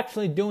Jackson is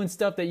actually doing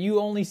stuff that you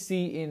only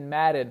see in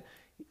Madden.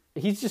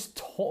 He's just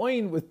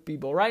toying with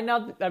people. Right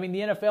now, I mean, the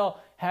NFL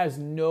has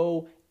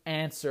no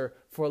answer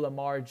for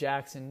Lamar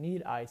Jackson.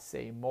 Need I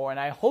say more? And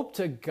I hope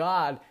to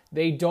God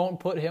they don't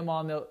put him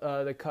on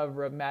the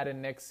cover of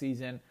Madden next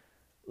season.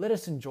 Let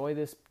us enjoy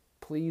this,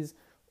 please.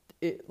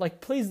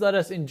 Please let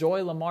us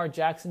enjoy Lamar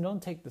Jackson.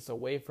 Don't take this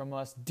away from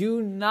us.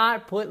 Do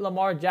not put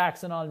Lamar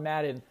Jackson on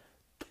Madden.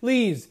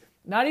 Please.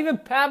 Not even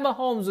Pat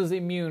Mahomes was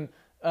immune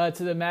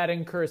to the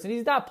Madden curse. And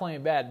he's not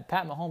playing bad.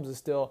 Pat Mahomes is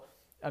still,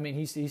 I mean,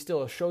 he's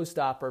still a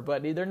showstopper,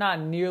 but they're not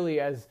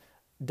nearly as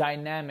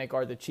dynamic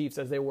are the Chiefs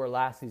as they were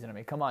last season. I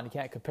mean, come on, you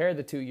can't compare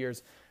the 2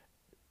 years.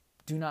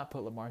 Do not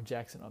put Lamar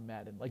Jackson on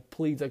Madden.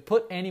 Please,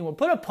 put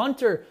a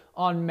punter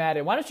on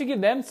Madden. Why don't you give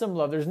them some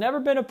love? There's never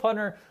been a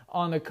punter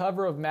on the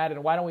cover of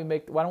Madden. Why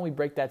don't we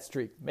break that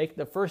streak? Make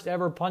the first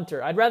ever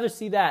punter. I'd rather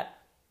see that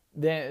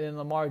than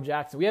Lamar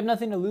Jackson. We have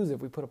nothing to lose if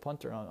we put a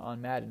punter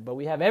on Madden, but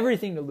we have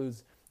everything to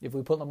lose if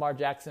we put Lamar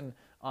Jackson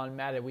on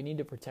Madden. We need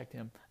to protect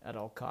him at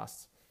all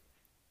costs.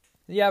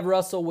 You have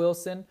Russell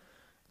Wilson,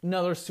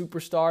 another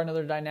superstar,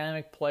 another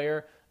dynamic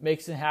player,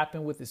 makes it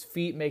happen with his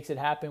feet, makes it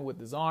happen with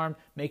his arm,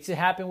 makes it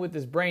happen with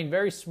his brain.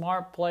 Very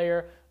smart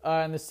player.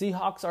 And the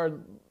Seahawks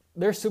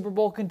they're Super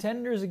Bowl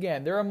contenders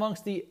again. They're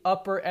amongst the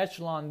upper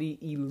echelon, the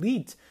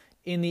elite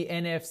in the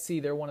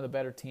NFC. They're one of the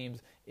better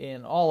teams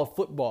in all of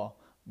football,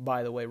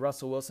 by the way.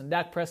 Russell Wilson.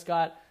 Dak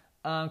Prescott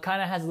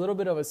kind of has a little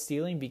bit of a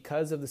ceiling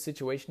because of the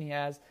situation he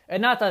has.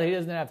 And not that he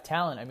doesn't have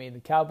talent. I mean, the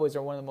Cowboys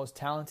are one of the most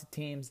talented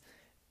teams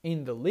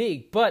in the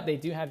league, but they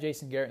do have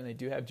Jason Garrett and they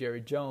do have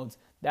Jerry Jones.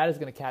 That is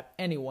going to cap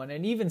anyone.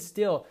 And even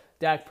still,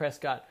 Dak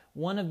Prescott,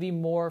 one of the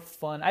more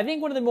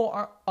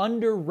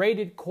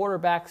underrated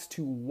quarterbacks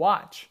to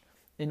watch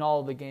in all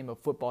of the game of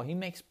football. He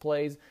makes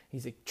plays.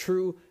 He's a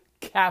true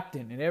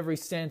captain in every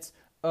sense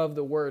of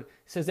the word.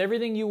 He says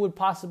everything you would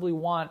possibly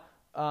want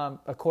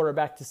a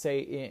quarterback to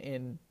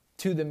say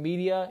to the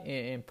media,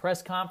 in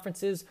press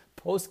conferences,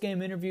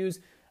 post-game interviews.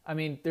 I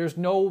mean, there's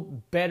no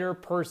better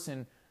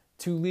person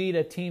to lead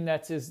a team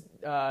that's as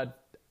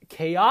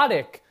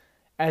chaotic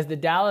as the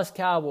Dallas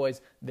Cowboys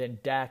than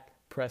Dak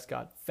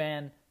Prescott.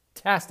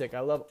 Fantastic. I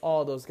love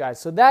all those guys.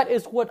 So that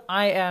is what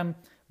I am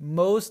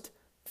most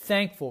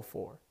thankful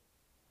for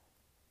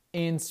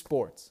in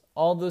sports.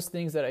 All those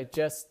things that I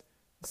just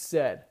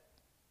said.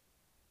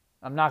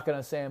 I'm not going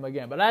to say them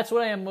again, but that's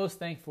what I am most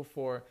thankful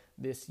for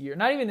this year.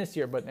 Not even this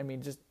year, but I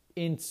mean just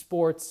in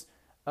sports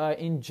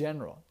in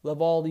general.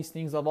 Love all these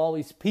things, love all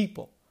these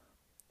people.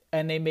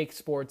 And they make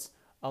sports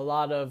a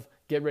lot of,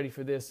 get ready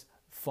for this,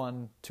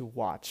 fun to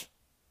watch.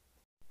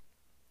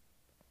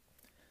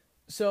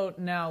 So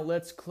now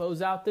let's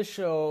close out the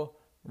show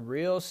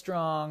real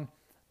strong.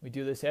 We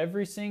do this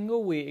every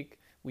single week.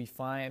 We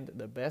find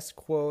the best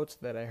quotes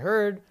that I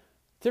heard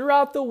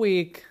throughout the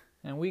week,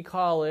 and we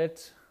call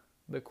it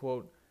the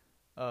quote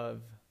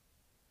of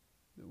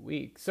the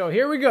week. So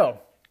here we go.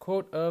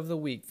 Quote of the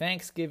week,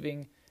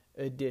 Thanksgiving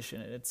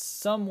edition. It's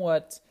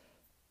somewhat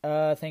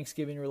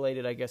Thanksgiving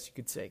related, I guess you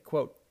could say.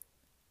 Quote,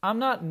 I'm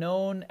not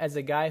known as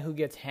a guy who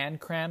gets hand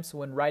cramps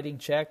when writing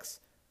checks,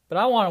 but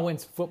I want to win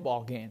some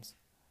football games.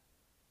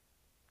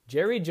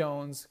 Jerry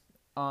Jones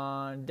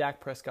on Dak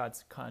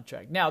Prescott's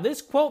contract. Now,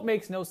 this quote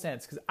makes no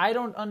sense because I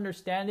don't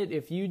understand it.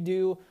 If you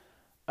do,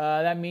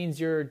 that means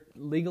you're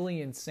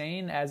legally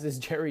insane, as is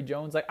Jerry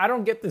Jones. I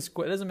don't get this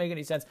quote. It doesn't make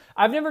any sense.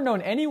 I've never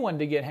known anyone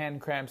to get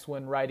hand cramps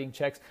when writing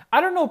checks.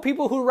 I don't know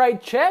people who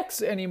write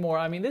checks anymore.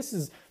 I mean,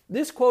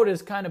 this quote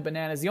is kind of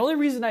bananas. The only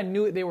reason I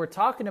knew they were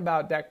talking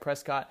about Dak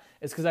Prescott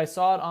is because I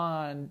saw it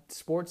on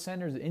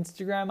SportsCenter's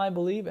Instagram, I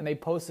believe, and they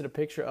posted a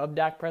picture of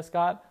Dak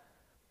Prescott.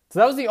 So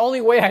that was the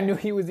only way I knew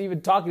he was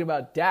even talking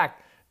about Dak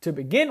to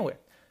begin with.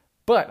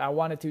 But I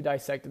wanted to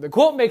dissect it. The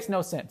quote makes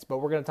no sense, but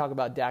we're going to talk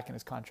about Dak and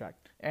his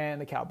contract and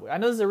the Cowboy. I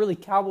know this is a really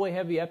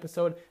Cowboy-heavy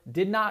episode.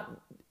 Did not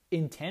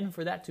intend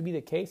for that to be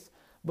the case,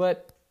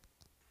 but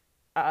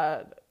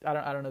I don't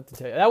know what to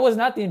tell you. That was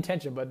not the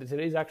intention, but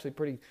today's actually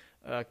pretty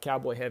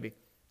Cowboy-heavy.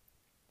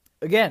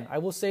 Again, I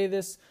will say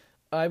this.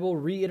 I will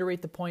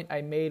reiterate the point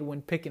I made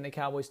when picking the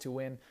Cowboys to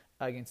win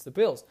against the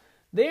Bills.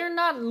 They are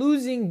not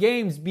losing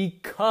games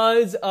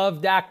because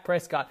of Dak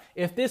Prescott.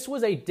 If this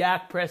was a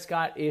Dak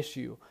Prescott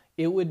issue,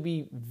 it would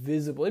be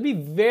visible. It'd be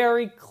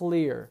very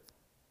clear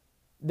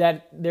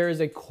that there is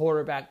a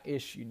quarterback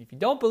issue. And if you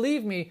don't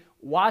believe me,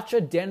 watch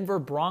a Denver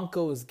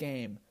Broncos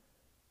game.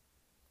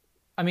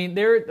 I mean,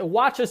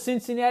 watch a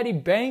Cincinnati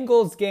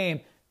Bengals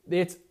game.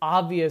 It's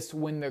obvious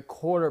when the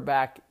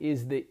quarterback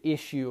is the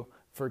issue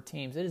for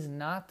teams. It is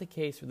not the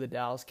case for the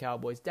Dallas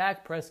Cowboys.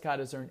 Dak Prescott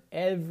has earned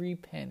every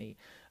penny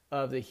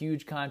of the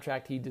huge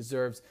contract he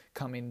deserves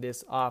coming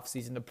this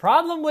offseason. The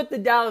problem with the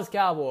Dallas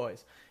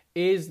Cowboys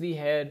is the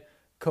head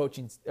coach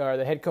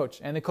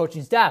and the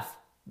coaching staff,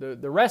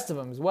 the rest of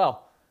them as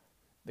well.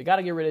 They got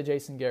to get rid of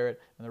Jason Garrett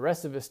and the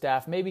rest of his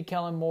staff. Maybe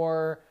Kellen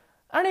Moore.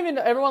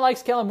 Everyone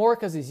likes Kellen Moore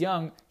because he's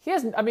young.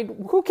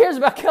 Who cares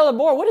about Kellen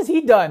Moore? What has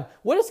he done?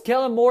 What has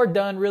Kellen Moore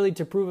done really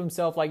to prove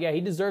himself he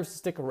deserves to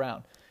stick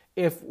around?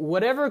 If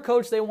whatever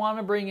coach they want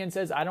to bring in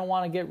says, I don't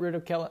want to get rid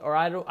of Kellen, or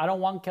I don't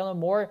want Kellen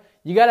Moore,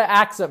 you got to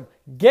ask him,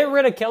 get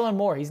rid of Kellen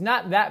Moore. He's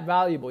not that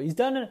valuable. He's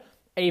done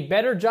a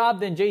better job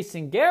than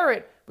Jason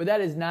Garrett, but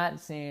that is not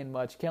saying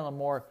much. Kellen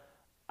Moore,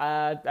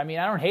 I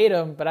don't hate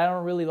him, but I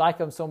don't really like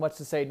him so much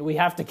to say we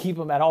have to keep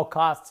him at all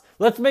costs.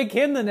 Let's make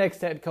him the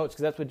next head coach,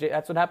 because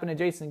that's what happened to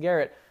Jason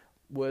Garrett.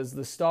 Was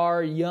the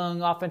star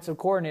young offensive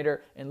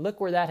coordinator, and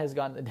look where that has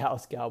gone to the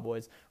Dallas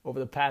Cowboys over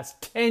the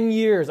past 10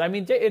 years.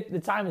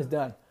 The time is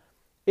done.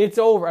 It's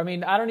over.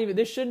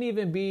 This shouldn't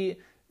even be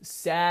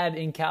sad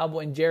in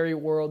Cowboy and Jerry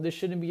world. This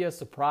shouldn't be a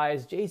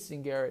surprise.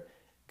 Jason Garrett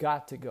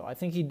got to go. I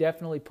think he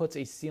definitely puts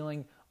a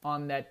ceiling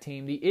on that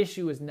team. The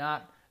issue is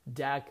not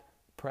Dak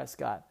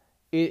Prescott.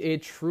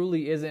 It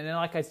truly isn't. And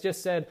like I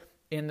just said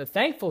in the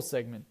thankful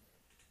segment,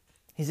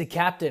 he's a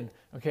captain,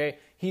 okay?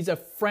 He's a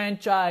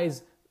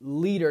franchise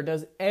leader,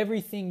 does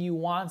everything you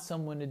want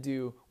someone to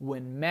do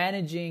when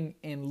managing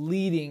and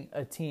leading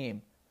a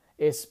team,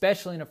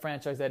 especially in a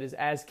franchise that is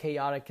as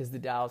chaotic as the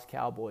Dallas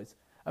Cowboys.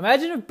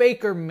 Imagine if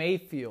Baker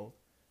Mayfield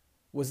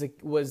was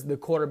the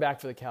quarterback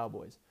for the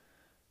Cowboys.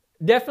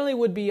 Definitely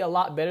would be a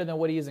lot better than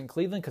what he is in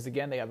Cleveland because,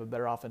 again, they have a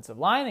better offensive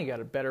line. They got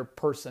a better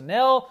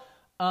personnel.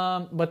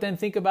 But then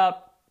think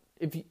about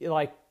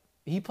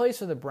he plays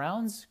for the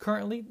Browns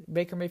currently,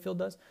 Baker Mayfield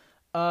does,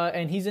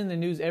 and he's in the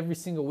news every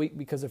single week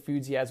because of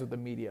feuds he has with the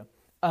media.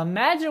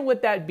 Imagine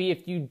what that'd be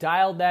if you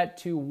dialed that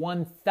to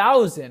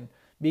 1,000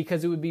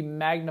 because it would be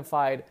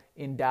magnified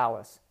in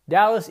Dallas.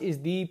 Dallas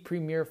is the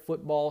premier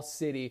football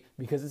city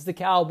because it's the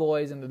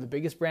Cowboys and they're the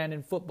biggest brand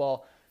in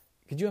football.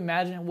 Could you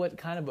imagine what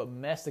kind of a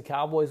mess the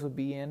Cowboys would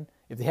be in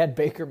if they had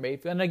Baker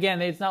Mayfield? And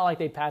again, it's not like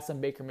they passed on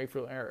Baker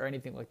Mayfield or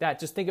anything like that.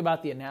 Just think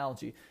about the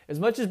analogy. As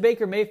much as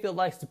Baker Mayfield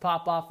likes to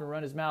pop off and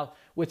run his mouth,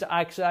 which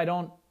actually I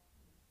don't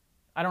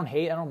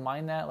hate, I don't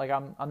mind that.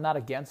 I'm not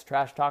against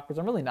trash talkers.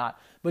 I'm really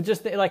not. But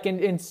just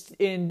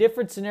in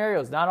different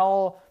scenarios, not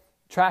all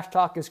trash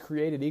talk is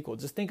created equal.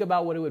 Just think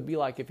about what it would be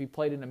like if he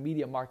played in a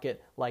media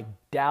market like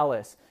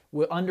Dallas,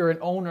 under an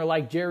owner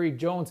like Jerry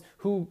Jones,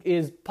 who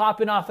is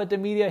popping off at the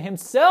media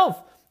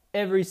himself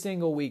every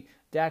single week.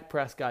 Dak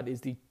Prescott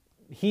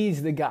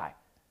he's the guy.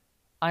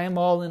 I am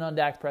all in on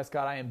Dak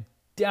Prescott. I am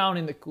down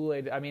in the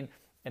Kool-Aid. And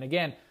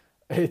again,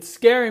 it's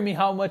scaring me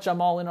how much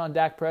I'm all in on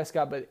Dak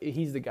Prescott, but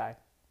he's the guy.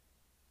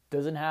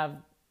 Doesn't have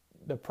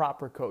the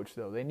proper coach,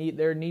 though.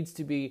 There needs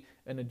to be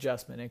an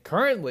adjustment. And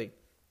currently,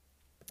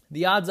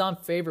 the odds-on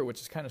favorite,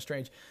 which is kind of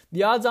strange,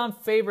 the odds-on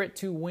favorite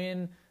to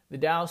win the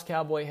Dallas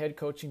Cowboy head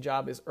coaching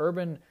job is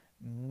Urban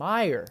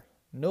Meyer.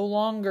 No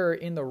longer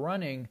in the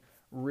running,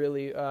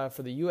 really,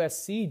 for the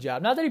USC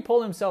job. Not that he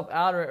pulled himself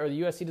out or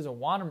the USC doesn't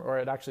want him,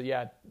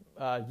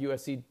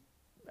 USC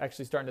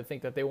actually starting to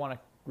think that they want to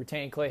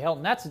retain Clay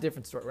Helton. That's a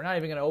different story. We're not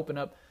even going to open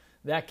up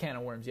that can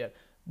of worms yet.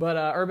 But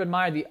Urban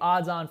Meyer, the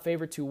odds-on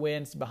favorite to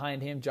win,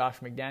 behind him, Josh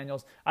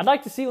McDaniels. I'd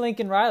like to see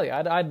Lincoln Riley.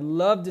 I'd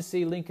love to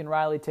see Lincoln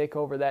Riley take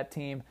over that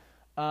team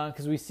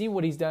because we've seen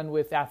what he's done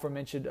with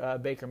aforementioned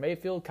Baker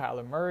Mayfield,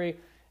 Kyler Murray,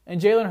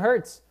 and Jalen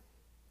Hurts.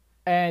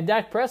 And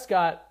Dak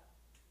Prescott,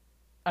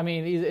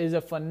 he's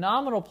a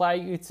phenomenal player.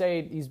 You could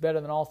say he's better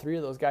than all three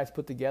of those guys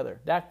put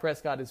together. Dak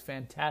Prescott is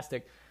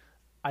fantastic.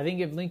 I think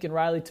if Lincoln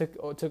Riley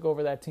took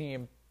over that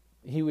team,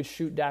 he would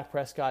shoot Dak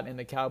Prescott and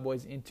the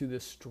Cowboys into the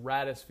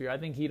stratosphere. I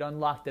think he'd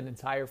unlock that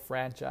entire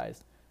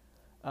franchise.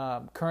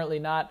 Currently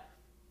not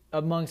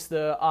amongst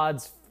the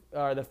odds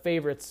or the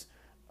favorites,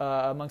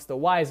 amongst the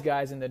wise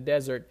guys in the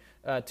desert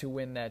to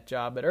win that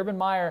job. But Urban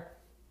Meyer,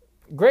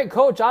 great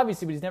coach,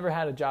 obviously, but he's never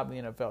had a job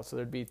in the NFL, so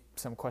there'd be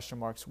some question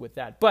marks with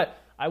that. But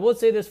I will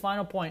say this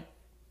final point,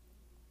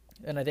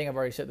 and I think I've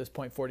already said this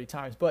point 40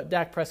 times, but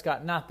Dak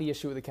Prescott, not the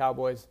issue with the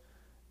Cowboys.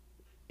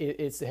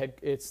 It's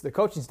the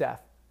coaching staff.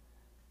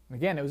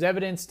 Again, it was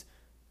evidenced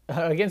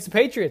against the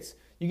Patriots.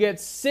 You get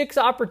 6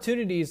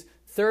 opportunities,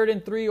 3rd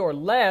and 3 or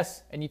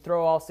less, and you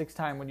throw all 6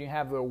 times when you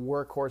have the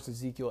workhorse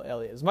Ezekiel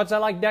Elliott. As much as I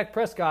like Dak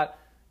Prescott,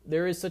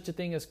 there is such a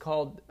thing as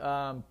called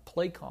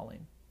play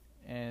calling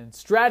and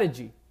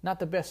strategy. Not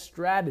the best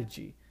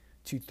strategy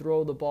to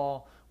throw the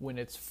ball when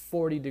it's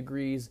 40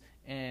 degrees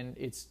and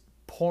it's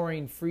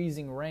pouring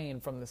freezing rain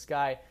from the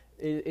sky.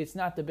 It's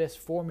not the best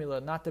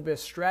formula, not the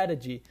best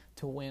strategy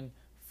to win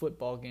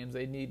football games.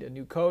 They need a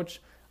new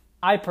coach.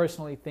 I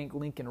personally think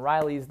Lincoln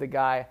Riley is the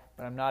guy,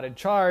 but I'm not in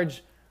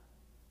charge.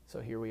 So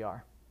here we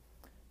are.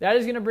 That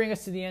is going to bring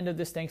us to the end of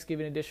this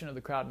Thanksgiving edition of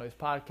the Crowd Noise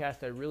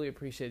Podcast. I really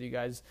appreciate you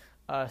guys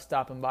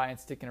stopping by and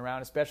sticking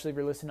around, especially if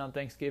you're listening on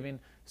Thanksgiving.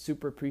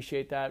 Super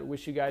appreciate that.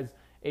 Wish you guys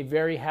a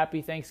very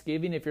happy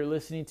Thanksgiving. If you're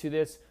listening to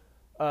this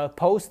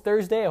post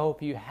Thursday, I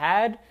hope you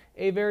had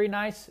a very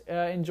nice,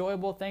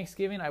 enjoyable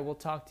Thanksgiving. I will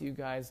talk to you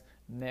guys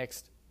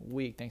next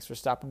week. Thanks for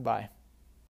stopping by.